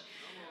dish.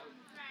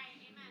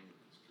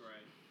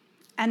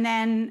 And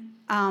then,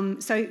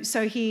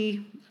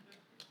 they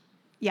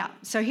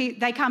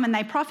come and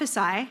they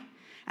prophesy,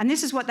 and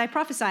this is what they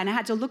prophesy. And I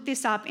had to look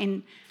this up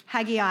in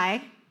Haggai,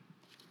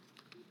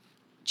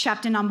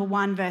 chapter number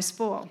 1, verse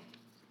 4.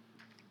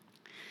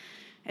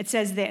 It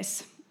says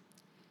this: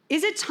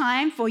 "Is it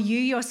time for you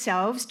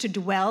yourselves to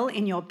dwell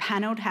in your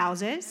paneled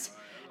houses,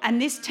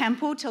 and this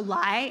temple to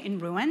lie in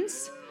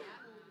ruins?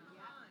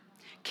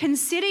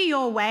 Consider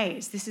your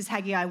ways." This is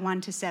Haggai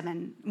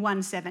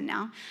 1:7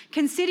 now.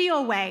 "Consider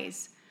your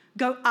ways.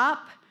 Go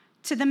up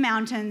to the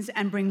mountains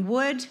and bring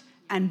wood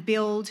and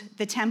build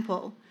the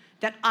temple,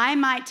 that I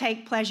might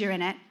take pleasure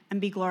in it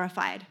and be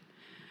glorified."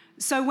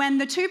 So when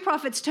the two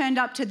prophets turned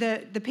up to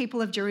the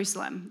people of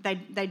Jerusalem,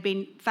 they'd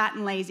been fat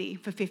and lazy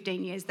for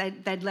 15 years.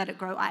 They'd let it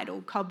grow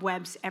idle,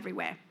 cobwebs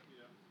everywhere.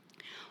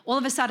 All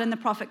of a sudden, the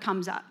prophet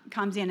comes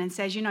in and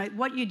says,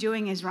 what you're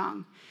doing is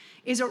wrong.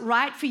 Is it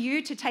right for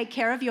you to take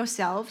care of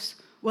yourselves?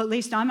 Well, at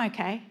least I'm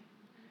okay.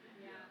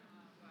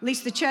 At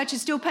least the church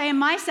is still paying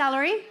my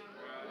salary.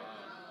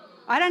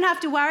 I don't have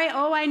to worry.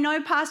 Oh, I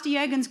know Pastor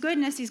Jurgen's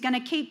goodness. He's going to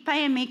keep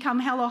paying me come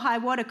hell or high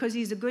water because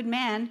he's a good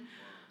man.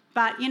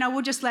 But,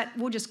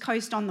 we'll just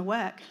coast on the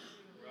work.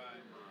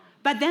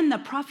 But then the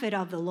prophet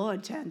of the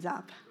Lord turns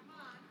up.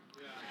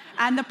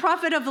 And the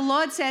prophet of the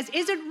Lord says,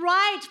 "Is it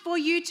right for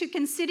you to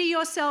consider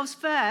yourselves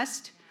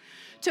first,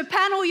 to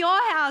panel your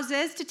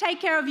houses, to take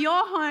care of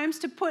your homes,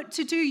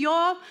 to do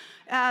your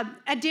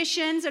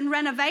additions and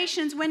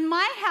renovations when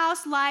my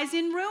house lies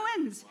in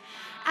ruins?"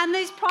 And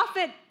this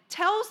prophet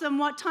tells them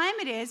what time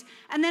it is,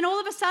 and then all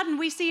of a sudden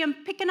we see them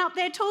picking up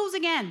their tools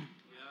again.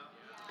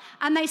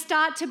 And they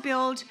start to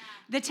build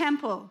the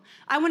temple.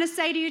 I want to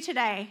say to you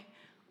today,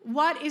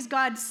 what is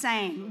God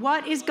saying?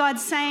 What is God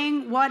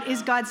saying? What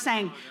is God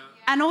saying?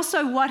 And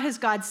also, what has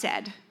God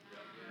said?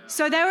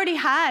 So they already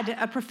had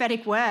a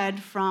prophetic word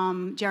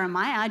from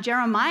Jeremiah.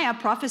 Jeremiah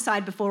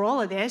prophesied before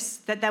all of this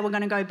that they were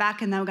going to go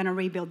back and they were going to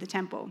rebuild the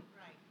temple.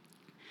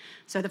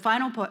 So the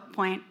final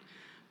point,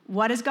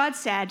 what has God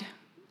said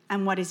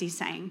and what is he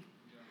saying?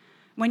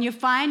 When you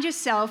find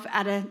yourself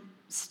at a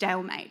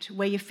stalemate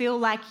where you feel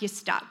like you're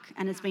stuck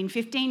and it's been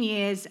 15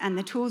 years and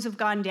the tools have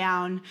gone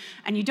down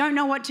and you don't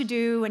know what to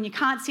do and you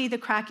can't see the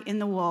crack in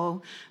the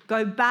wall,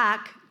 go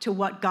back to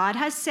what God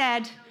has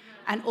said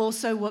and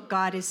also what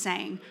God is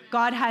saying.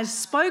 God has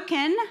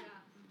spoken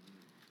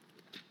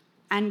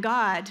and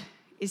God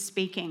is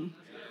speaking.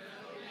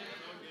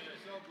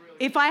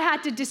 If I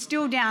had to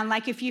distill down,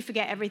 like if you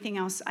forget everything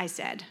else I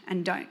said,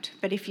 and don't,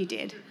 but if you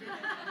did,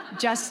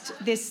 just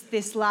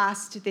this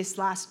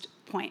last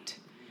point.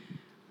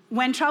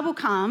 When trouble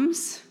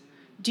comes,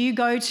 do you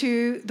go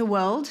to the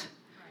world?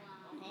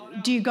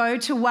 Do you go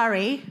to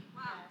worry?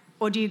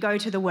 Or do you go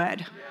to the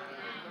word?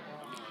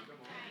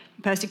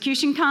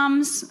 Persecution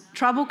comes,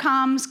 trouble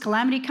comes,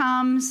 calamity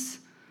comes.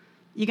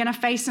 You're going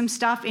to face some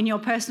stuff in your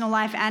personal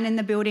life and in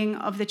the building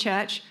of the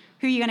church.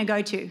 Who are you going to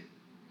go to?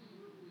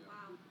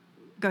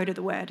 Go to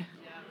the word.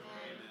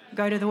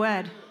 Go to the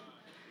word.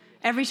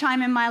 Every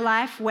time in my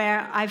life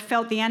where I've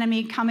felt the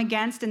enemy come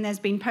against and there's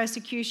been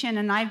persecution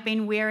and I've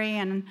been weary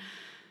and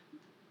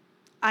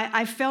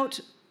I felt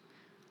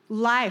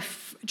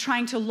life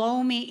trying to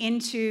lull me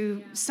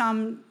into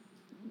some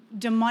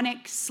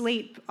demonic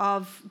sleep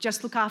of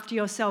just look after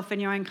yourself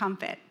and your own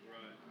comfort.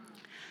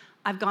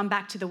 I've gone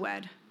back to the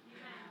word.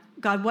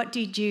 God, what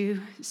did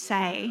you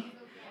say?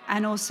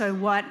 And also,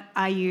 what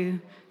are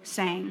you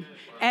saying?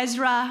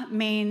 Ezra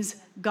means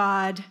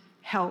God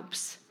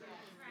helps.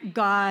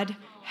 God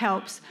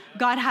helps.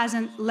 God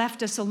hasn't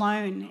left us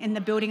alone in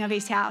the building of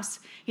his house.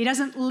 He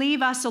doesn't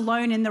leave us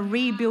alone in the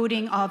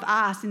rebuilding of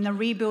us, in the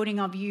rebuilding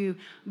of you.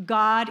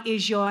 God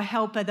is your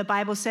helper. The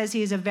Bible says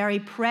he is a very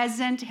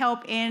present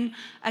help in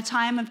a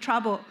time of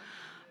trouble.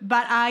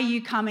 But are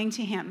you coming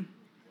to him?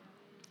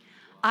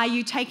 Are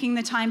you taking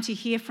the time to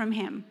hear from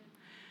him?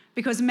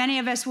 Because many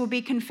of us will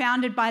be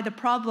confounded by the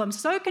problem,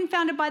 so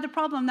confounded by the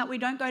problem that we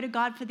don't go to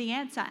God for the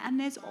answer. And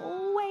there's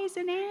always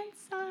an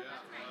answer.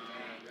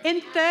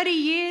 In 30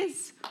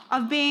 years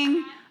of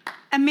being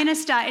a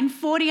minister, in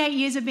 48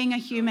 years of being a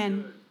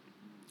human,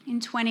 in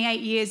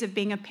 28 years of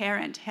being a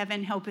parent,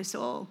 heaven help us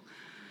all,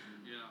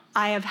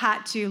 I have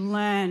had to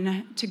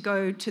learn to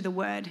go to the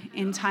word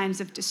in times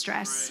of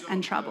distress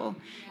and trouble,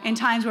 in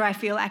times where I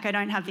feel like I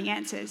don't have the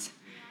answers,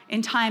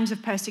 in times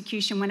of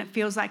persecution when it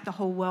feels like the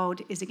whole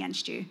world is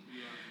against you.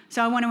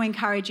 So I want to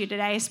encourage you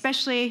today,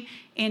 especially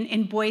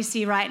in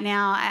Boise right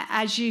now,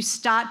 as you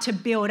start to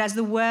build, as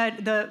the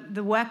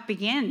work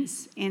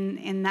begins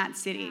in that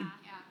city.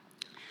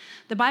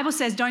 The Bible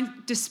says,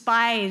 don't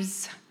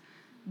despise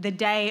the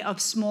day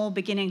of small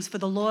beginnings, for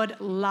the Lord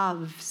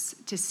loves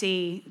to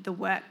see the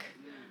work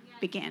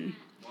begin.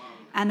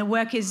 And the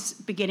work is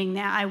beginning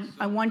now.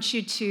 I want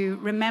you to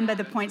remember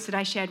the points that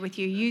I shared with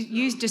you.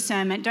 Use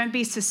discernment. Don't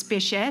be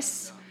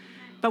suspicious.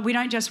 But we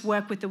don't just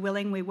work with the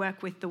willing, we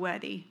work with the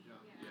worthy.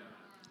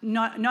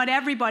 Not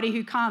everybody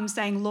who comes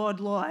saying, Lord,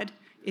 Lord,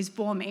 is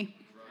for me.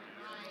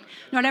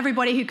 Not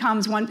everybody who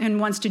comes and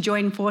wants to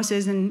join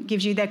forces and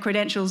gives you their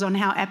credentials on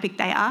how epic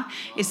they are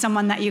is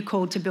someone that you're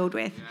called to build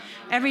with.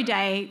 Every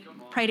day,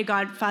 pray to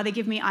God, Father,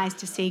 give me eyes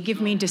to see,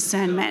 give me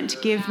discernment,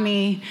 give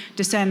me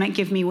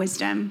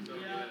wisdom.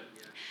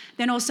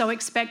 Then also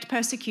expect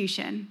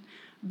persecution,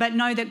 but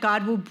know that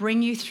God will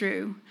bring you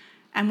through.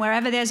 And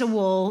wherever there's a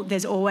wall,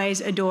 there's always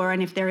a door.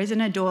 And if there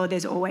isn't a door,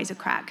 there's always a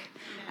crack.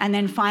 And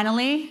then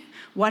finally,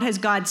 what has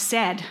God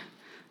said?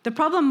 The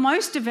problem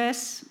most of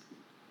us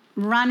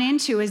run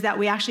into is that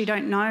we actually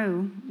don't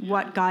know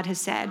what God has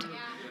said.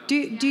 Do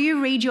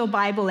you read your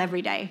Bible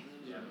every day?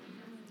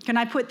 Can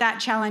I put that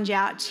challenge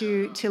out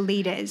to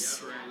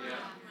leaders?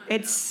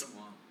 It's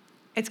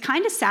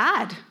kind of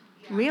sad,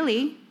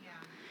 really.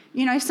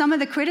 You know, some of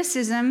the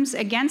criticisms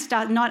against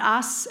us, not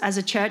us as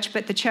a church,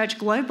 but the church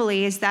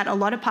globally, is that a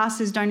lot of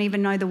pastors don't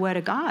even know the Word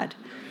of God.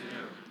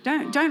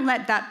 Don't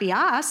let that be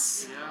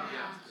us.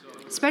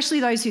 Especially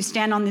those who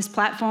stand on this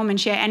platform and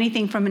share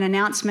anything from an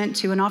announcement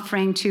to an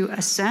offering to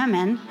a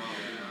sermon.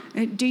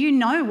 Do you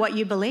know what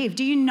you believe?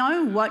 Do you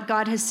know what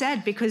God has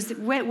said? Because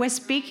we're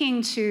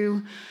speaking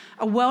to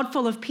a world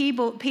full of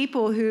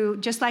people who,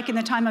 just like in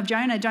the time of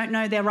Jonah, don't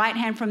know their right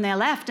hand from their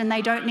left, and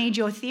they don't need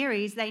your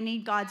theories. They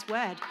need God's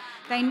word.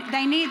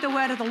 They need the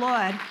word of the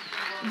Lord.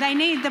 They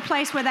need the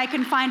place where they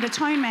can find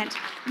atonement.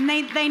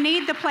 They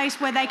need the place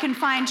where they can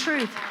find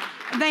truth.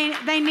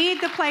 They need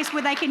the place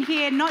where they can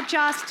hear not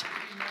just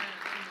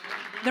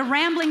the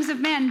ramblings of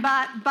men,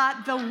 but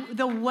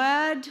the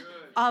word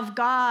of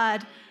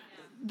God.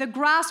 The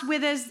grass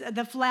withers,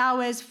 the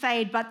flowers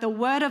fade, but the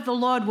word of the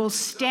Lord will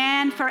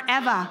stand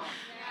forever.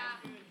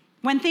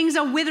 When things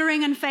are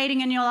withering and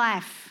fading in your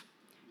life,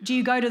 do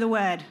you go to the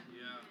word?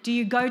 Do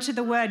you go to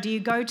the word? Do you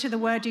go to the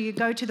word? Do you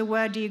go to the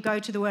word? Do you go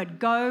to the word?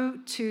 Go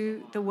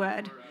to the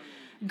word.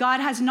 God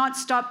has not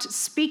stopped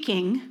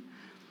speaking,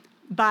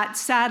 but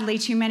sadly,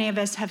 too many of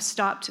us have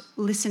stopped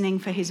listening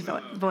for his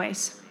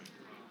voice.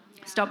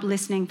 Stop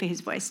listening for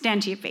his voice.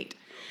 Stand to your feet.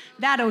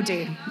 That'll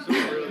do.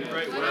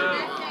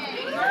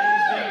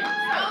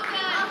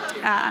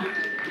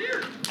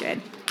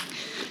 Good.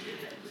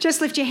 Just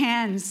lift your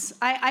hands.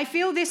 I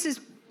feel this is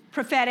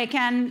prophetic,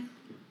 and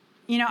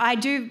you know,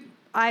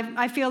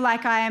 I feel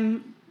like I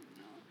am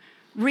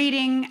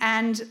reading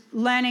and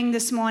learning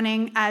this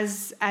morning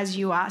as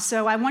you are.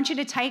 So I want you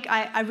to take.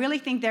 I really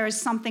think there is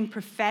something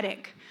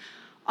prophetic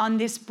on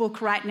this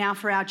book right now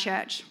for our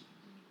church.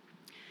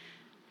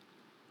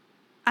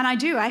 And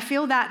I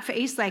feel that for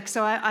Eastlake.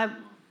 So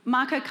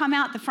Marco, come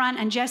out the front,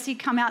 and Jesse,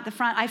 come out the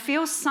front. I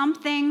feel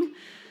something.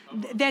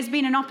 There's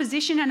been an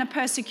opposition and a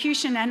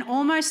persecution, and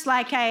almost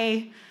like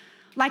a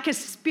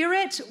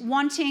spirit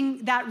wanting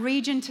that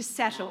region to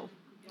settle.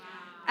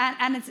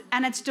 And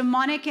it's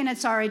demonic in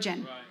its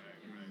origin.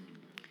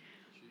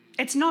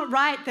 It's not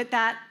right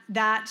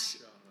that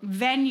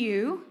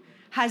venue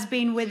has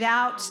been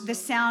without the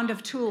sound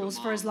of tools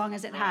for as long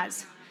as it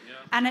has.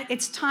 And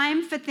it's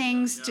time for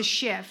things to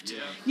shift.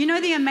 You know,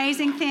 the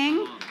amazing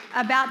thing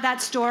about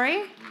that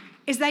story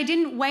is they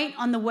didn't wait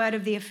on the word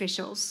of the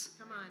officials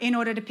in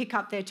order to pick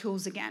up their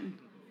tools again.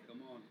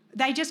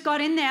 They just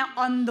got in there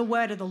on the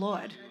word of the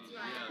Lord.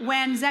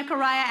 When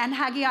Zechariah and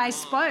Haggai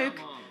spoke,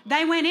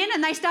 they went in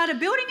and they started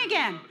building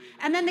again.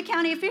 And then the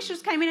county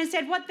officials came in and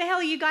said, what the hell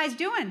are you guys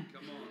doing?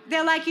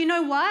 They're like, you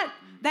know what?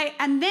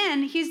 And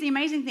then, here's the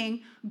amazing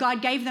thing,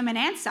 God gave them an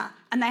answer,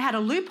 and they had a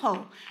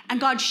loophole. And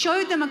God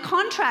showed them a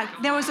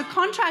contract. There was a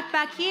contract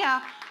back here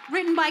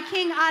written by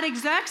King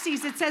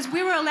Artaxerxes that says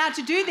we were allowed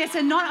to do this,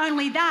 and not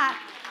only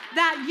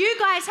that you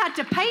guys had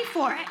to pay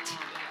for it.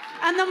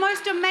 And the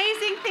most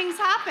amazing things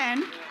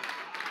happened.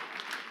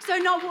 So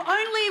not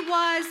only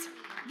was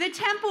the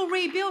temple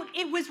rebuilt,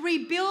 it was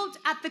rebuilt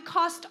at the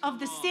cost of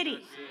the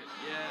city.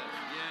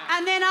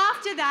 And then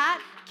after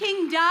that,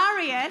 King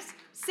Darius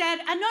said,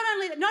 and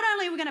not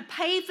only are we going to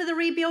pay for the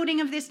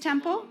rebuilding of this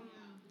temple,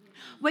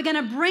 we're going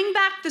to bring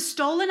back the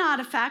stolen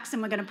artifacts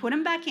and we're going to put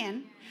them back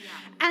in.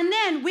 And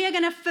then we are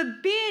going to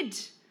forbid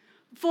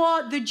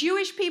for the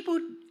Jewish people,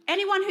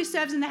 anyone who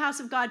serves in the house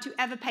of God, to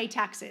ever pay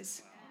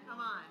taxes.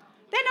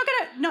 They're not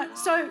going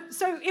to,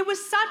 so it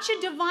was such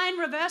a divine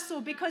reversal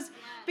because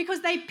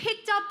they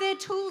picked up their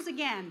tools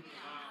again.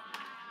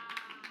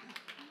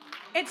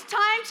 It's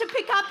time to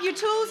pick up your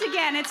tools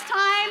again. It's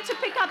time to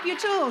pick up your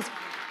tools.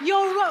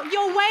 You're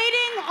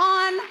waiting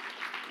on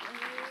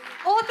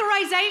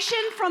authorization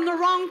from the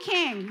wrong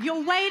king.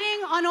 You're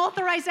waiting on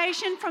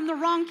authorization from the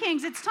wrong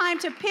kings. It's time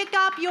to pick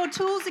up your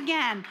tools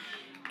again.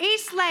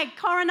 Eastlake,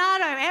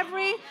 Coronado,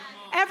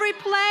 every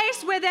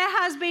place where there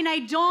has been a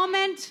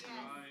dormant,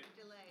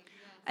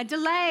 a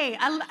delay,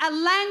 a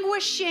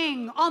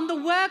languishing on the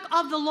work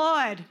of the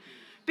Lord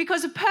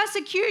because of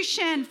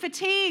persecution,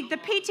 fatigue, the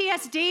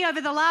PTSD over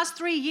the last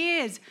 3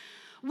 years.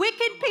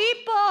 Wicked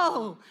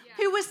people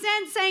who were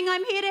sent saying,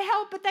 I'm here to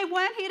help, but they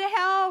weren't here to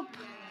help.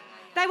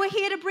 They were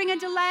here to bring a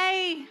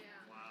delay.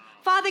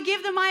 Father,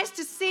 give them eyes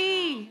to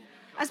see.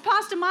 As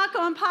Pastor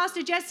Marco and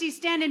Pastor Jesse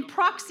stand in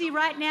proxy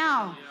right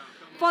now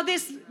for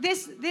this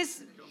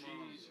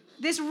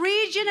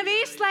region of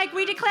Eastlake,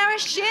 we declare a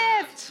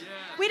shift.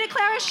 We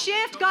declare a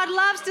shift. God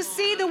loves to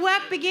see the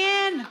work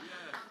begin.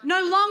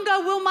 No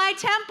longer will my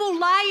temple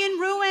lie in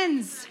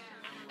ruins.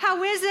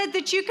 How is it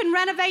that you can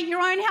renovate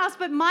your own house,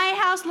 but my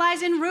house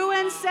lies in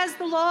ruins, says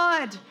the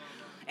Lord.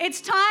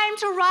 It's time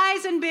to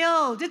rise and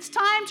build. It's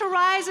time to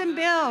rise and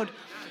build.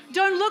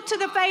 Don't look to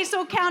the face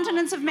or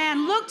countenance of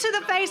man. Look to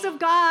the face of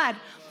God.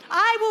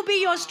 I will be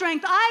your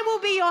strength. I will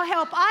be your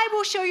help. I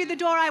will show you the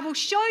door. I will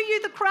show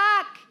you the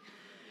crack.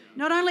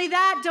 Not only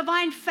that,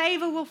 divine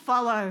favor will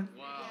follow.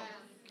 Wow.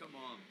 Come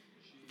on.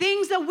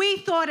 Things that we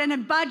thought and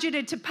had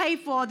budgeted to pay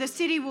for, the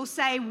city will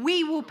say,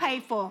 we will pay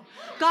for.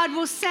 God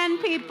will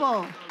send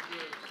people.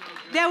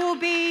 There will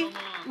be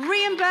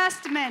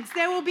reimbursements.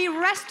 There will be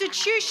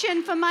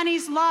restitution for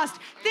monies lost.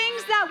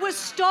 Things that were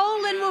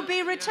stolen will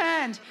be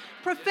returned.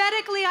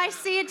 Prophetically, I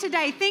see it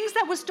today. Things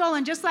that were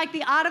stolen, just like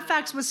the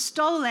artifacts were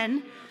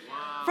stolen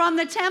from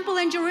the temple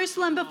in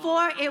Jerusalem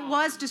before it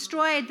was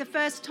destroyed the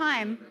first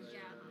time.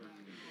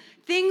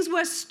 Things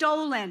were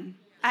stolen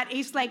at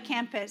Eastlake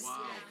campus.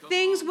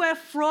 Things were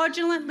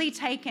fraudulently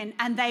taken,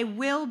 and they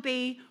will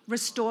be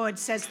restored,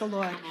 says the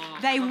Lord.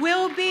 They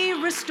will be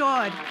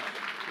restored.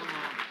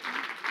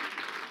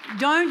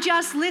 Don't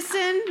just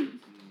listen.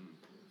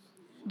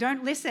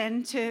 Don't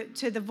listen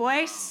to the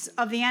voice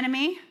of the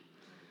enemy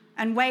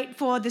and wait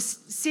for the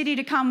city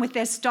to come with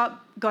their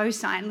stop-go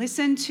sign.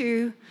 Listen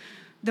to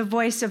the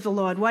voice of the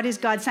Lord. What is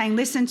God saying?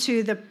 Listen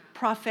to the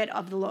prophet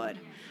of the Lord.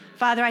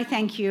 Father, I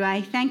thank you.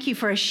 I thank you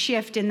for a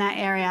shift in that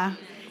area.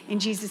 In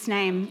Jesus'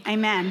 name,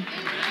 amen.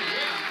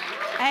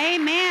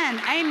 Amen.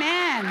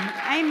 Amen.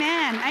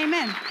 Amen.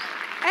 Amen.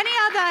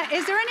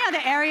 Is there any other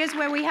areas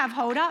where we have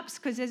hold-ups?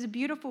 Because there's a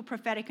beautiful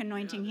prophetic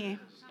anointing here.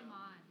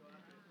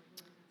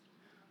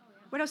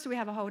 What else do we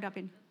have a hold-up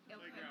in?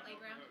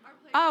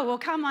 Oh, well,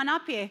 come on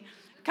up here.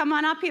 Come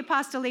on up here,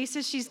 Pastor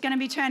Lisa. She's going to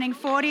be turning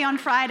 40 on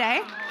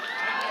Friday.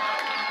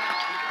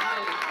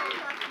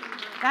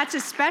 That's a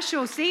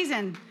special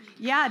season.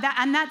 Yeah,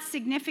 that's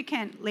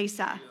significant,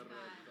 Lisa.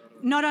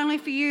 Not only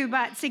for you,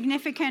 but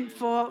significant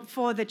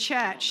for the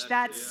church.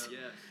 That's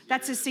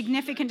a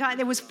significant time.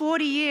 There was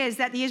 40 years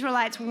that the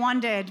Israelites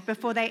wandered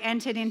before they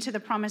entered into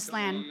the promised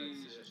land.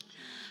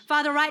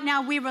 Father, right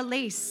now we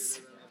release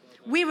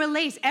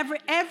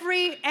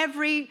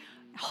every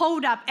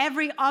hold up,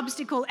 every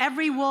obstacle,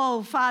 every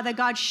wall. Father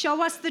God,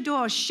 show us the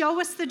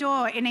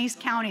door in East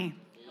County.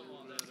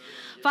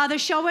 Father,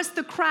 show us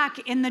the crack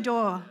in the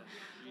door.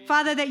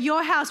 Father, that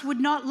your house would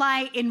not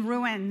lie in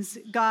ruins,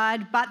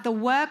 God, but the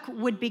work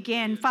would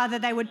begin. Father,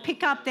 they would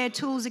pick up their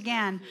tools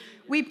again.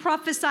 We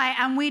prophesy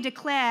and we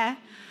declare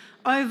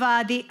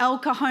over the El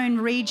Cajon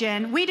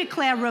region, we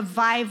declare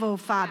revival,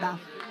 Father.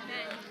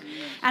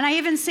 And I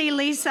even see,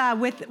 Lisa,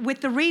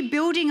 with the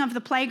rebuilding of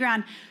the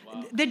playground,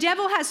 the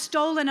devil has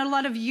stolen a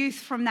lot of youth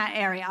from that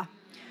area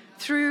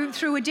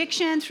through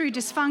addiction, through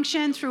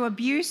dysfunction, through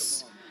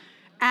abuse.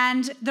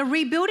 And the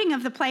rebuilding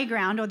of the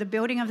playground, or the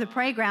building of the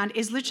playground,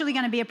 is literally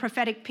going to be a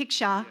prophetic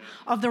picture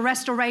of the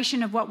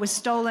restoration of what was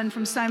stolen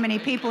from so many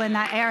people in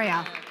that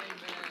area.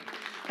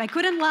 They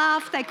couldn't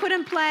laugh, they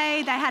couldn't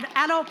play, they had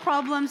adult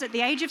problems at the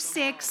age of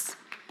 6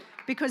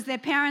 because their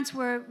parents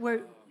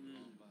were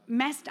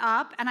messed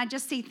up, and I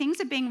just see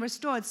things are being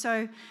restored.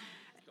 So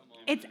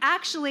it's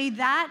actually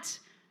that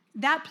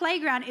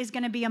playground is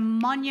going to be a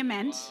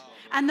monument.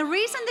 And the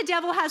reason the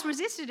devil has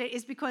resisted it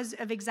is because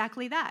of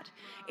exactly that.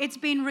 It's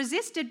been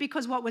resisted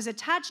because what was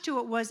attached to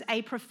it was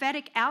a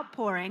prophetic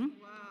outpouring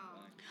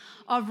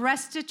of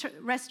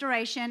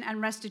restoration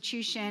and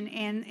restitution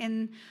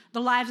in the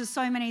lives of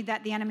so many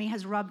that the enemy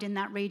has robbed in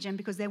that region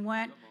because there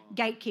weren't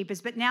gatekeepers.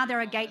 But now there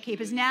are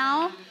gatekeepers.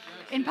 Now,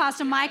 in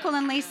Pastor Michael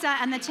and Lisa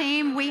and the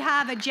team, we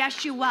have a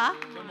Jeshua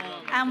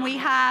and we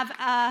have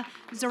a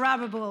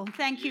Zerubbabel.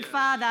 Thank you,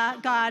 Father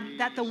God,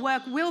 that the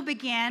work will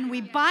begin.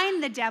 We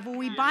bind the devil.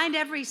 We bind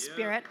every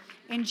spirit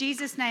in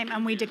Jesus' name,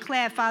 and we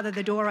declare, Father,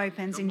 the door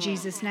opens in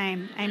Jesus'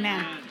 name.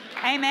 Amen.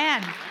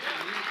 Amen.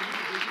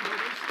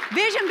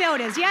 Vision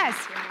builders, yes.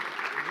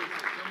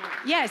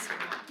 Yes.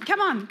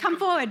 Come on, come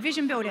forward,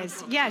 vision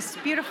builders. Yes,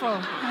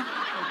 beautiful.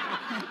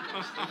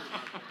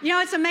 You know,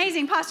 it's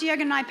amazing. Pastor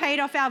Jürgen and I paid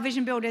off our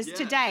vision builders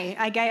today.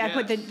 I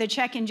put the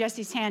check in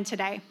Jesse's hand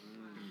today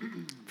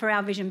for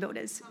our vision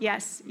builders.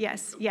 Yes,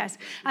 yes, yes.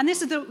 And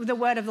this is the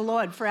word of the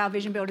Lord for our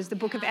vision builders, the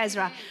book of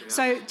Ezra.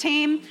 So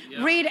team,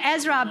 read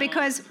Ezra,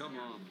 because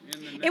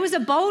it was a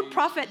bold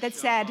prophet that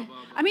said,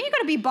 I mean, you've got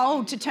to be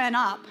bold to turn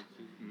up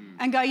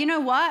and go, you know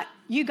what?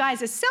 You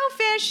guys are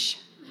selfish.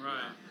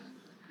 Right.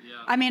 Yeah.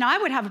 I mean, I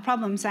would have a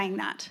problem saying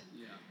that.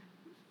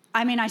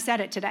 I mean, I said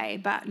it today,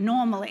 but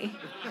normally,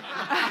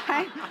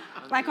 okay?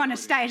 Like on a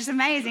stage, it's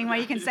amazing what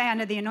you can say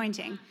under the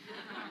anointing.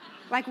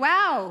 Like,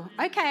 wow,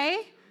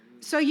 okay,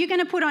 so you're going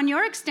to put on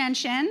your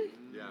extension,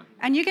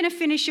 and you're going to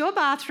finish your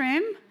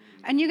bathroom,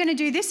 and you're going to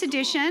do this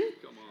addition,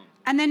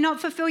 and then not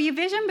fulfill your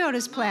Vision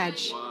Builders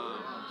pledge.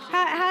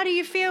 How do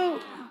you feel?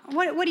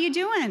 What are you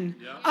doing?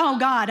 Oh,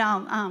 God,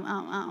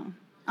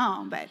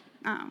 but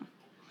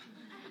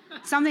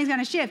something's going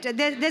to shift.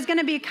 There's going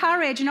to be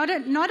courage, not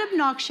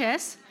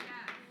obnoxious,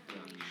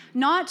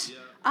 not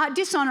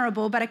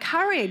dishonorable, but a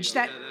courage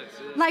that,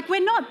 like,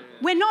 we're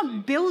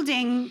not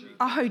building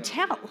a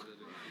hotel.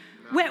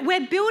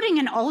 We're building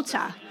an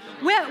altar.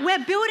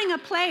 We're building a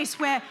place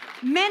where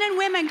men and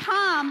women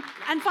come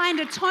and find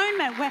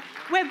atonement.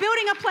 We're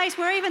building a place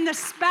where even the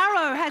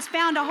sparrow has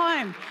found a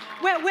home.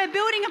 We're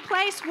building a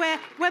place where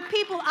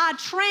people are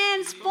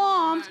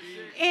transformed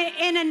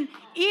in an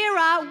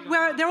era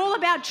where they're all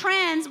about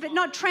trans, but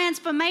not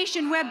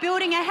transformation. We're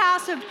building a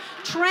house of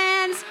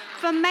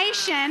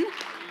transformation.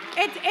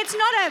 It's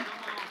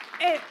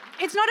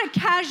not a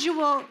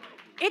casual.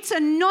 It's a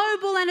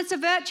noble and it's a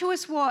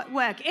virtuous work.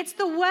 It's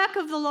the work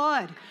of the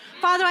Lord.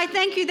 Father, I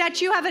thank you that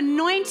you have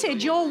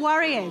anointed your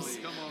warriors.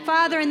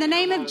 Father, in the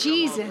name of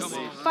Jesus,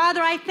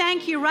 Father, I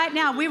thank you right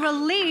now. We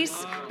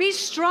release, be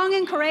strong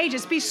and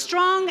courageous. Be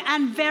strong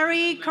and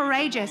very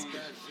courageous.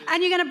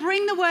 And you're going to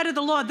bring the word of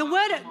the Lord. The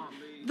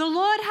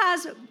Lord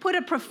has put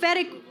a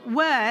prophetic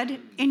word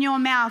in your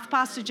mouth,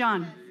 Pastor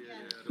John,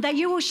 that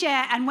you will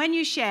share. And when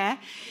you share,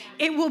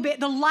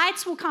 the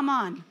lights will come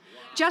on.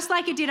 Just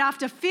like it did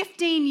after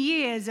 15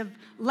 years of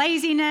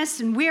laziness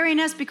and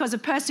weariness because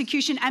of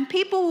persecution, and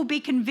people will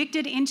be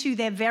convicted into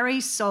their very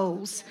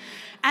souls.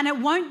 And it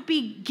won't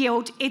be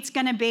guilt, it's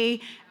going to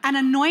be an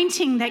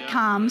anointing that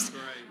comes,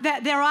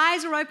 that their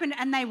eyes are opened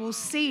and they will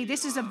see.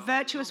 This is a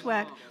virtuous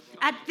work.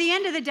 At the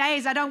end of the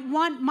days, I don't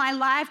want my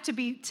life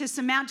to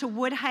surmount to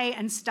wood, hay,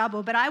 and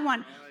stubble, but I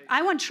want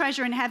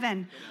treasure in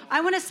heaven.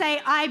 I want to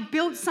say I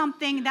built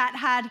something that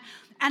had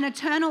an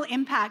eternal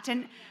impact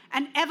and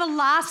an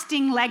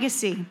everlasting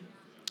legacy.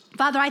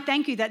 Father, I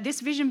thank you that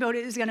this Vision Builder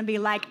is going to be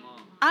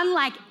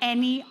unlike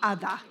any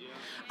other.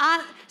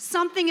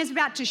 Something is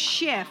about to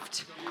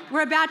shift.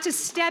 We're about to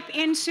step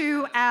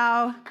into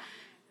our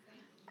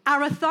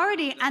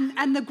authority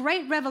and the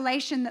great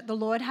revelation that the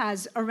Lord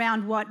has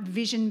around what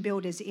Vision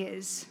Builders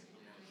is.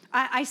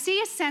 I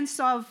see a sense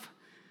of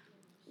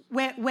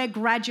we're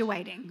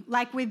graduating,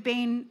 like we've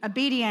been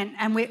obedient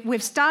and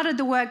we've started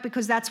the work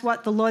because that's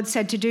what the Lord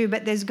said to do,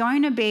 but there's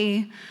going to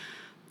be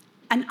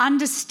an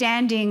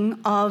understanding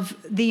of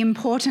the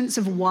importance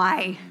of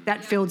why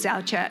that fills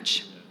our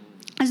church.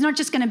 It's not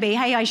just going to be,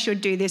 hey, I should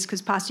do this because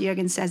Pastor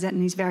Jürgen says it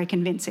and he's very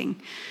convincing.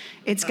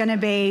 It's going to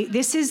be,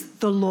 this is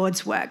the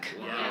Lord's work.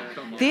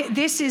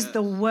 This is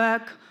the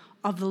work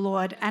of the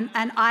Lord. And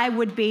I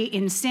would be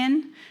in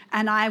sin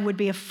and I would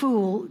be a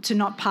fool to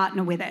not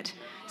partner with it.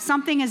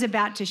 Something is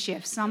about to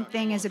shift.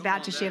 Something is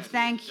about to shift.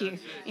 Thank you.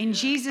 In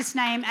Jesus'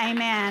 name,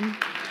 amen.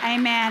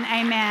 Amen.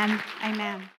 Amen. Amen.